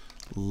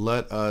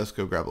 Let us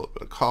go grab a little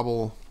bit of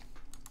cobble.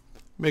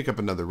 Make up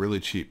another really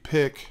cheap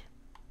pick.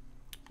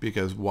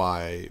 Because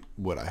why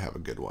would I have a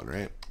good one,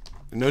 right?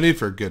 No need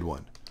for a good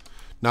one.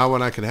 Not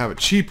when I can have a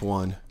cheap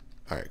one.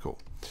 Alright, cool.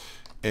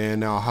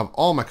 And now I'll have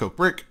all my coke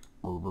brick.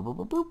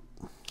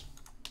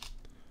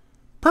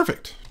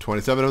 Perfect.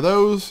 27 of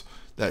those.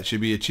 That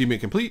should be achievement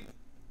complete.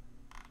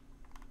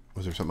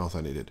 Was there something else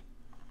I needed?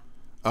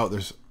 Oh,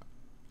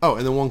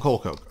 and then 1 coal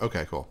coke.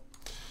 Okay, cool.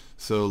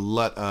 So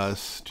let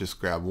us just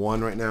grab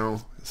 1 right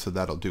now. So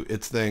that'll do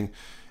its thing.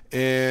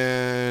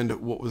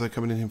 And what was I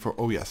coming in here for?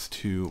 Oh, yes,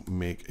 to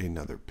make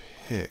another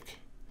pick.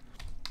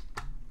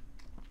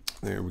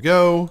 There we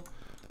go.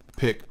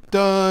 Pick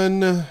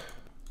done.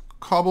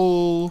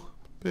 Cobble.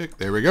 Pick.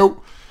 There we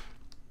go.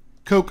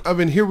 Coke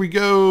oven. Here we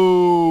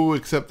go.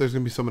 Except there's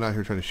going to be someone out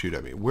here trying to shoot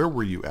at me. Where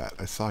were you at?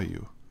 I saw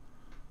you.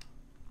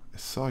 I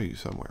saw you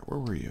somewhere. Where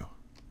were you?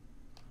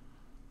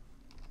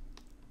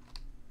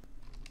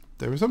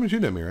 There was someone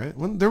shooting at me, right?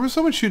 There was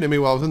someone shooting at me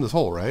while I was in this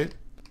hole, right?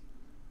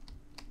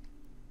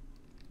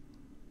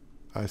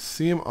 I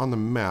see him on the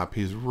map.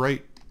 He's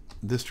right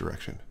this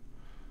direction.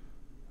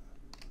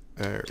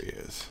 There he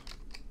is.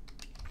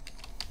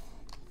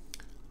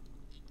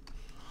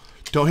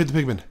 Don't hit the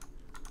pigman.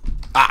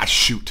 Ah,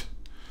 shoot.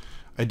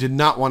 I did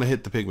not want to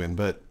hit the pigman,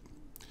 but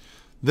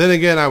then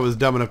again, I was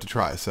dumb enough to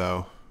try,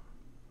 so.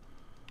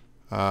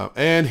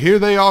 And here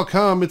they all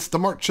come. It's the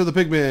March of the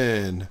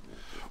Pigmen.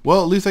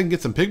 Well, at least I can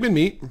get some pigman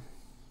meat.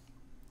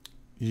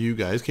 You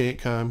guys can't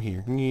come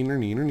here.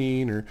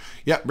 Neener.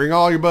 Yeah, bring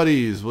all your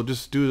buddies. We'll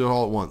just do it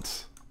all at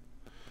once.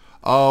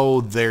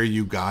 Oh, there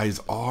you guys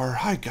are.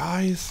 Hi,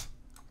 guys.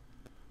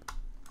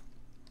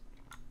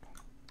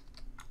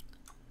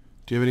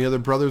 Do you have any other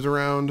brothers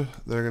around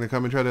that are going to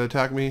come and try to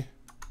attack me?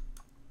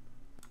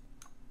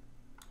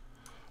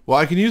 Well,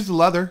 I can use the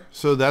leather,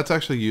 so that's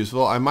actually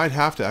useful. I might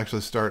have to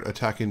actually start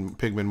attacking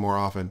pigmen more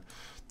often.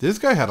 This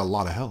guy had a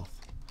lot of health.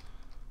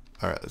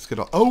 All right, let's get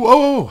all...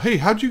 Oh, hey,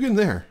 how'd you get in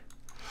there?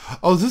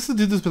 Oh, is this the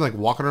dude that's been like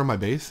walking around my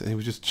base and he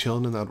was just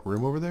chilling in that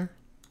room over there?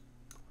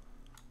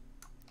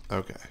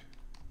 Okay.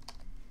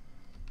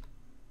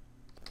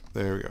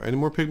 There we go. Any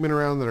more pigmen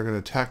around that are going to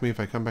attack me if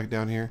I come back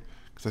down here?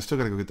 Because I still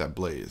got to go get that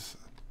blaze.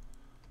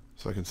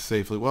 So I can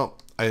safely... Well,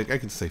 I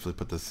can safely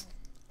put this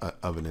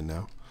oven in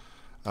now.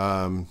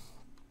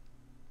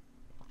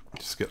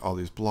 Just get all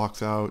these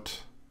blocks out.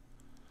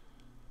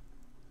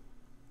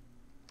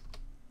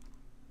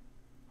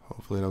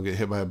 Hopefully I don't get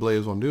hit by a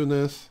blaze while I'm doing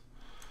this.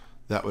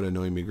 That would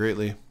annoy me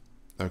greatly.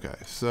 Okay,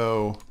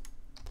 so...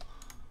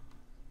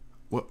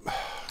 What? God,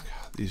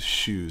 these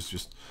shoes,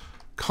 just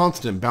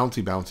constant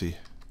bouncy.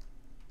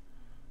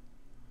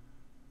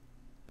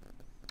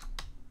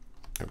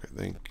 Okay,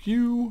 thank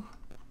you.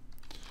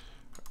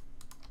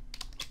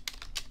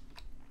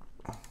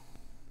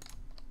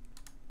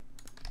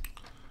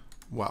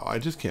 Wow, I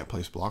just can't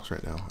place blocks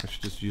right now. I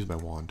should just use my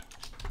wand.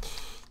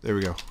 There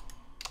we go.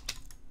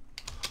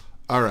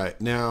 All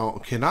right, now,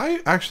 can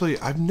I actually...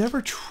 I've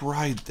never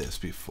tried this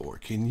before.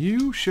 Can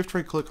you shift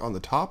right click on the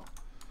top?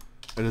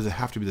 Or does it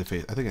have to be the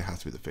face? I think it has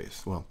to be the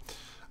face. Well,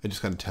 I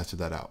just kind of tested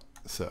that out.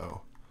 So,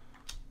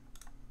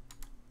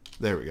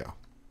 there we go.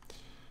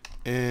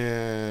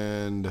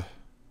 And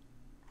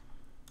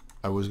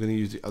I was going to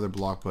use the other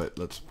block, but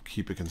let's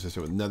keep it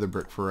consistent with nether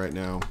brick for right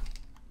now.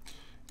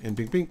 And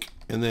bink.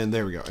 And then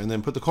there we go. And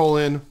then put the coal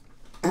in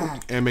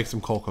and make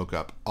some coal coke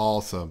up.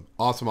 Awesome.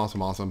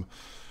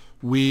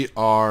 We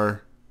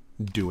are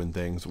doing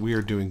things. We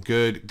are doing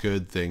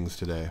good things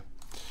today.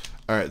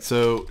 All right,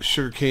 so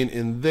sugarcane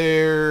in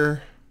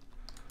there.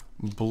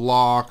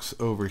 Blocks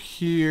over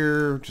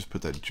here. Just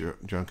put that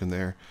junk in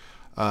there.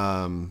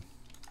 And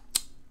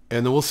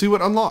then we'll see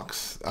what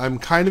unlocks. I'm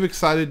kind of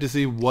excited to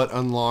see what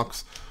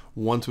unlocks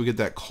once we get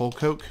that coal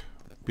coke.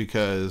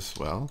 Because,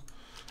 well,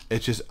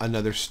 it's just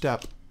another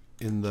step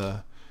in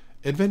the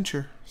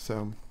adventure.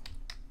 So,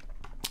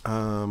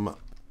 I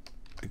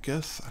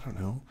guess, I don't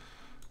know.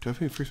 Do I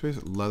have any free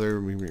space?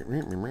 Leather.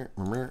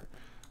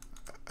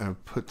 I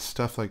put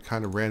stuff like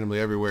kind of randomly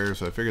everywhere,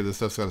 so I figured this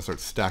stuff's got to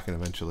start stacking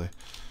eventually.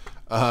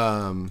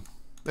 There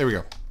we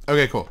go.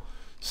 Okay, cool.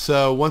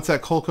 So once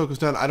that coal coke is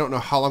done, I don't know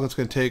how long it's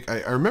going to take.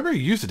 I remember it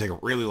used to take a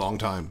really long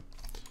time.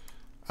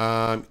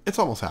 It's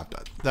almost half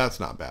done. That's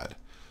not bad.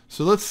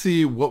 So let's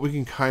see what we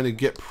can kind of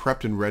get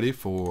prepped and ready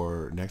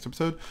for next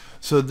episode.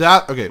 So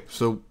that, okay,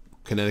 so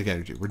kinetic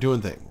energy. We're doing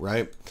things,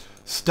 right?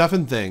 Stuff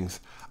and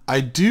things.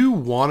 I do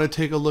want to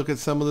take a look at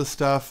some of the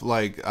stuff,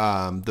 like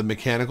the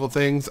mechanical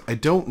things. I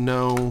don't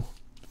know.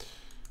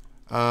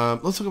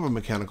 Let's look up a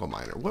mechanical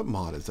miner. What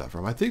mod is that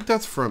from? I think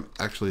that's from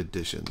actually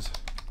Additions.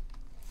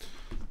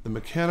 The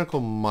mechanical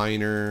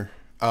miner.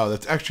 Oh,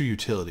 that's extra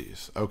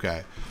utilities.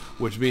 Okay.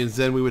 Which means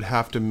then we would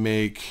have to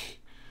make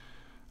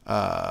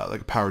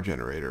like a power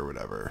generator or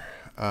whatever.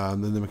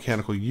 Then the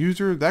mechanical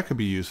user, that could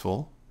be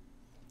useful.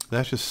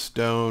 That's just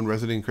stone.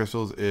 Resonating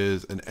crystals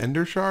is an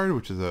ender shard,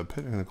 which is a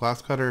pit and a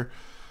glass cutter.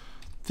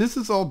 This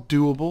is all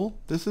doable.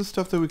 This is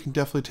stuff that we can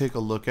definitely take a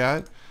look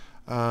at.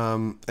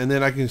 And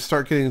then I can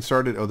start getting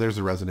started. Oh, there's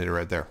a resonator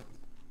right there.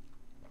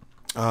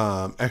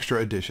 Extra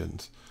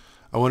additions.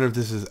 I wonder if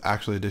this is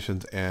actually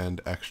additions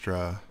and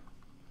extra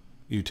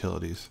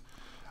utilities.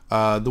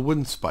 The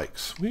wooden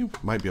spikes. We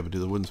might be able to do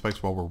the wooden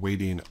spikes while we're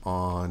waiting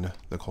on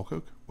the coal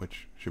coke,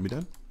 which should be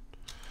done.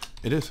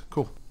 It is.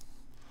 Cool.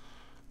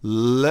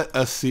 Let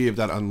us see if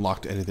that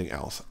unlocked anything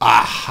else.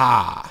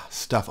 Aha!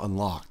 Stuff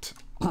unlocked.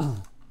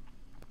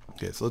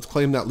 Okay, so let's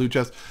claim that loot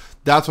chest.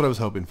 That's what I was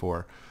hoping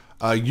for.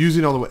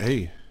 Using all the way...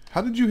 Hey,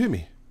 how did you hit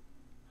me?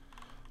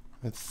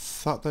 I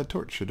thought that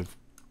torch should have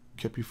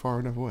kept you far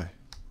enough away.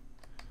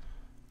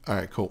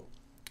 Alright, cool.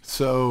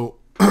 So...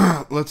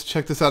 let's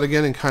check this out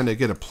again and kind of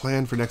get a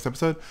plan for next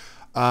episode.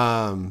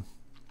 Low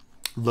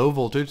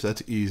voltage,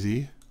 that's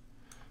easy.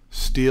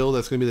 Steel,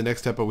 that's going to be the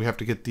next step, but we have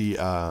to get the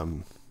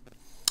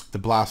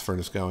blast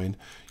furnace going.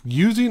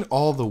 Using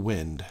all the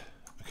wind.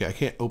 Okay, I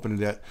can't open it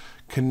yet.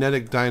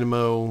 Kinetic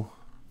dynamo.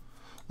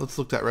 Let's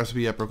look that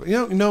recipe up real quick.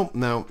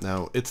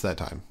 No. It's that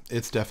time.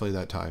 It's definitely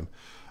that time.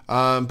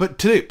 But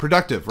today,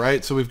 productive,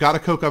 right? So we've got a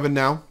coke oven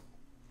now.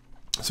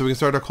 So we can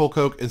start our coal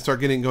coke and start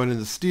getting going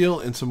into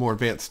steel and some more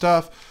advanced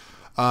stuff.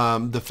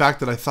 The fact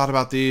that I thought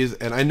about these,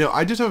 and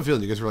I just have a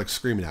feeling you guys were like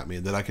screaming at me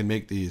that I can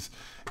make these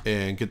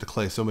and get the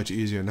clay so much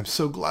easier, and I'm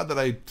so glad that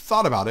I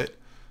thought about it.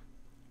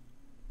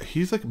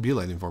 He's like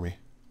beelining for me.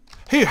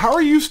 Hey, how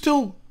are you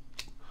still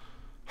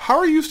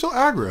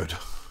aggroed?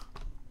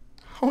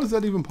 How is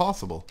that even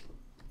possible?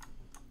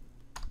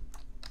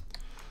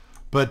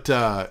 But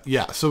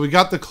yeah, so we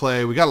got the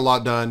clay, we got a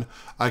lot done.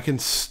 I can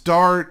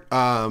start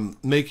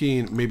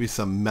making maybe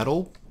some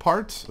metal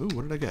parts. Ooh,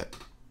 what did I get?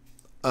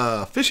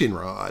 Fishing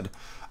rod.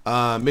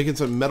 Making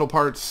some metal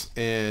parts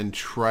and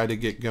try to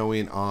get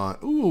going on...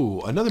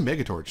 Ooh, another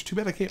mega torch. Too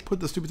bad I can't put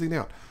the stupid thing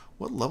down.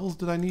 What levels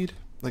did I need?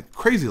 Like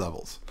crazy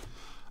levels.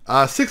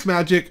 6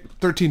 magic,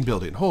 13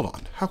 building. Hold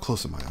on. How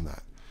close am I on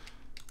that?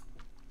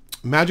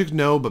 Magic,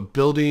 no, but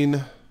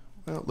building...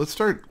 Well, let's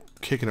start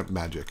kicking up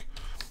magic.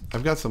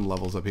 I've got some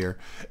levels up here.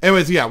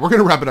 Anyways, yeah, we're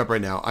going to wrap it up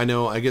right now. I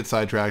know I get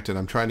sidetracked and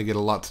I'm trying to get a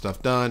lot of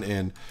stuff done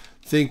and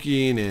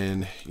thinking,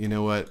 and you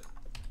know what?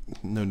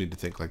 No need to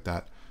think like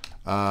that.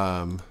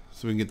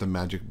 So we can get the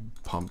magic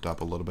pumped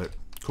up a little bit.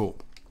 Cool.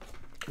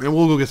 And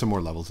we'll go get some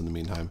more levels in the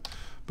meantime.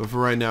 But for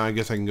right now, I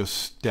guess I can go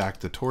stack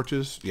the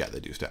torches. Yeah, they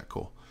do stack.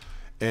 Cool.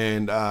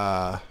 And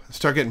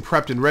start getting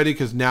prepped and ready,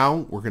 because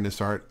now we're going to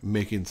start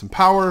making some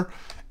power.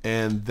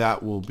 And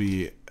that will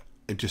be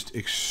just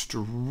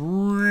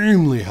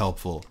extremely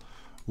helpful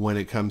when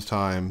it comes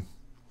time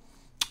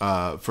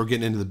for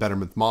getting into the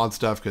Betterment mod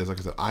stuff. Because like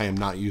I said, I am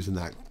not using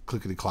that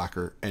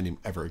clickety-clacker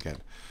ever again.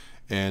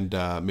 And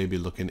maybe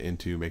looking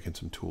into making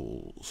some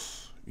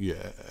tools.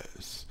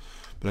 Yes.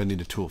 But I need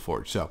a tool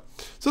forge. So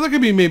that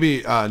could be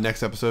maybe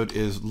next episode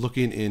is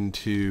looking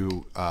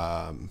into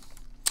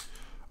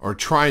or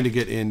trying to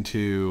get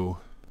into...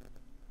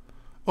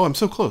 Oh, I'm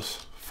so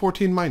close.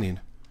 14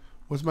 mining.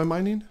 What's my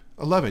mining?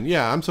 11.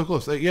 Yeah, I'm so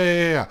close.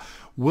 Yeah.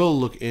 We'll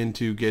look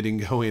into getting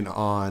going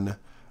on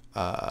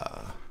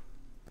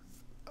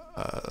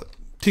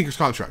Tinker's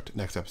Construct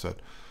next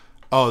episode.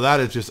 Oh, that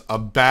is just a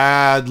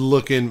bad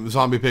looking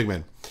zombie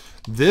pigman.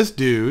 This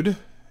dude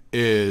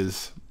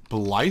is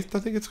Blythe, I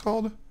think it's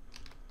called.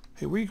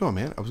 Hey, where you going,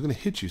 man? I was going to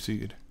hit you so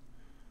you could...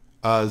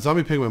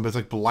 zombie pigman, but it's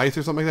like Blythe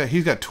or something like that.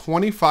 He's got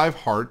 25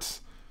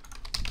 hearts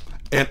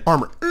and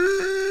armor.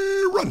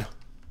 Run!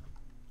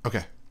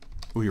 Okay.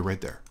 Oh, you're right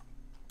there.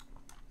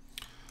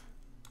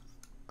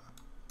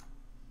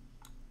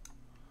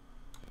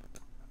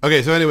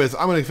 Okay, so anyways,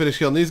 I'm going to finish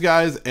killing these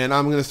guys, and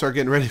I'm going to start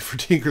getting ready for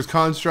Tinker's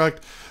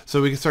Construct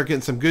so we can start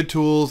getting some good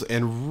tools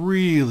and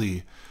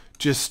really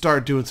just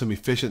start doing some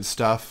efficient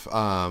stuff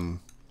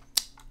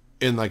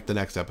in like the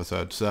next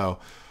episode. So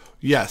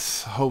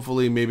yes,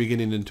 hopefully maybe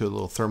getting into a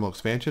little thermal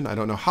expansion. I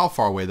don't know how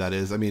far away that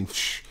is. I mean,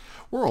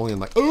 we're only in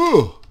like,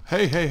 oh,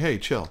 hey,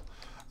 chill.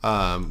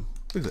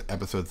 This is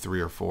episode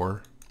 3 or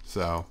 4.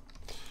 So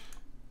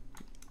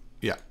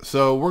yeah,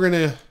 so we're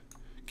going to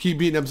keep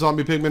beating up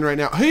zombie pigmen right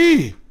now.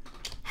 Hey!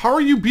 How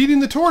are you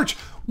beating the torch?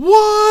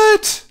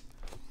 What?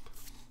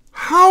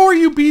 How are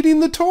you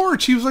beating the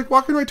torch? He was like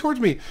walking right towards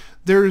me.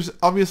 There's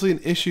obviously an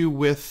issue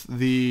with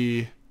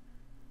the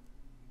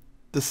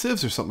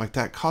sieves or something like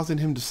that causing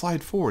him to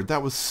slide forward.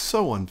 That was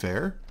so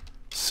unfair.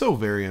 So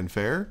very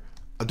unfair.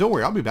 Don't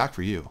worry, I'll be back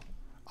for you.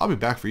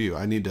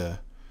 I need to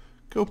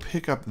go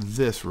pick up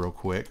this real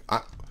quick.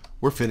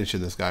 We're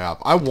finishing this guy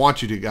up. I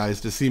want you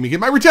guys to see me get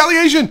my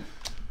retaliation.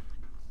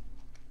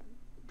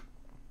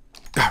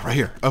 Right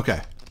here.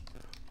 Okay.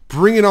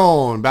 Bring it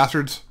on,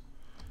 bastards.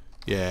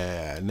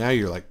 Yeah, now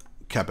you're like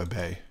kept at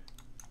bay.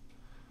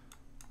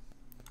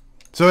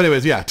 So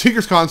anyways, yeah,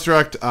 Tinker's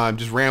Construct. I'm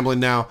just rambling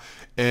now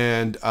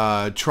and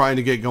trying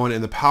to get going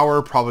in the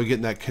power, probably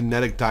getting that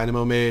kinetic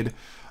dynamo made.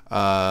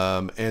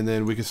 And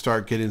then we can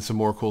start getting some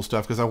more cool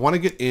stuff because I want to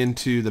get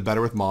into the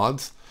better with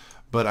mods,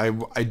 but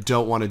I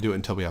don't want to do it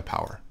until we have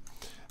power.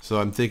 So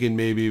I'm thinking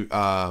maybe,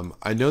 I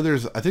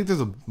think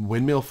there's a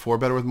windmill for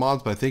better with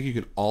mods, but I think you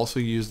could also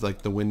use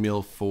like the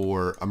windmill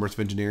for immersive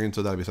engineering.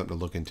 So that'd be something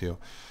to look into.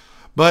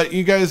 But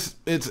you guys,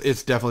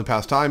 it's definitely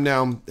past time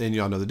now, and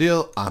y'all know the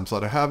deal. I'm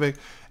Slaughter Havoc,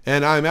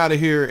 and I'm out of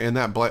here. And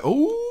that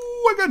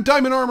oh, I got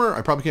diamond armor.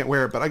 I probably can't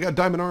wear it, but I got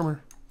diamond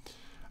armor.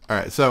 All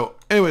right. So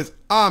anyways,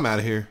 I'm out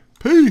of here.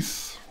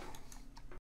 Peace.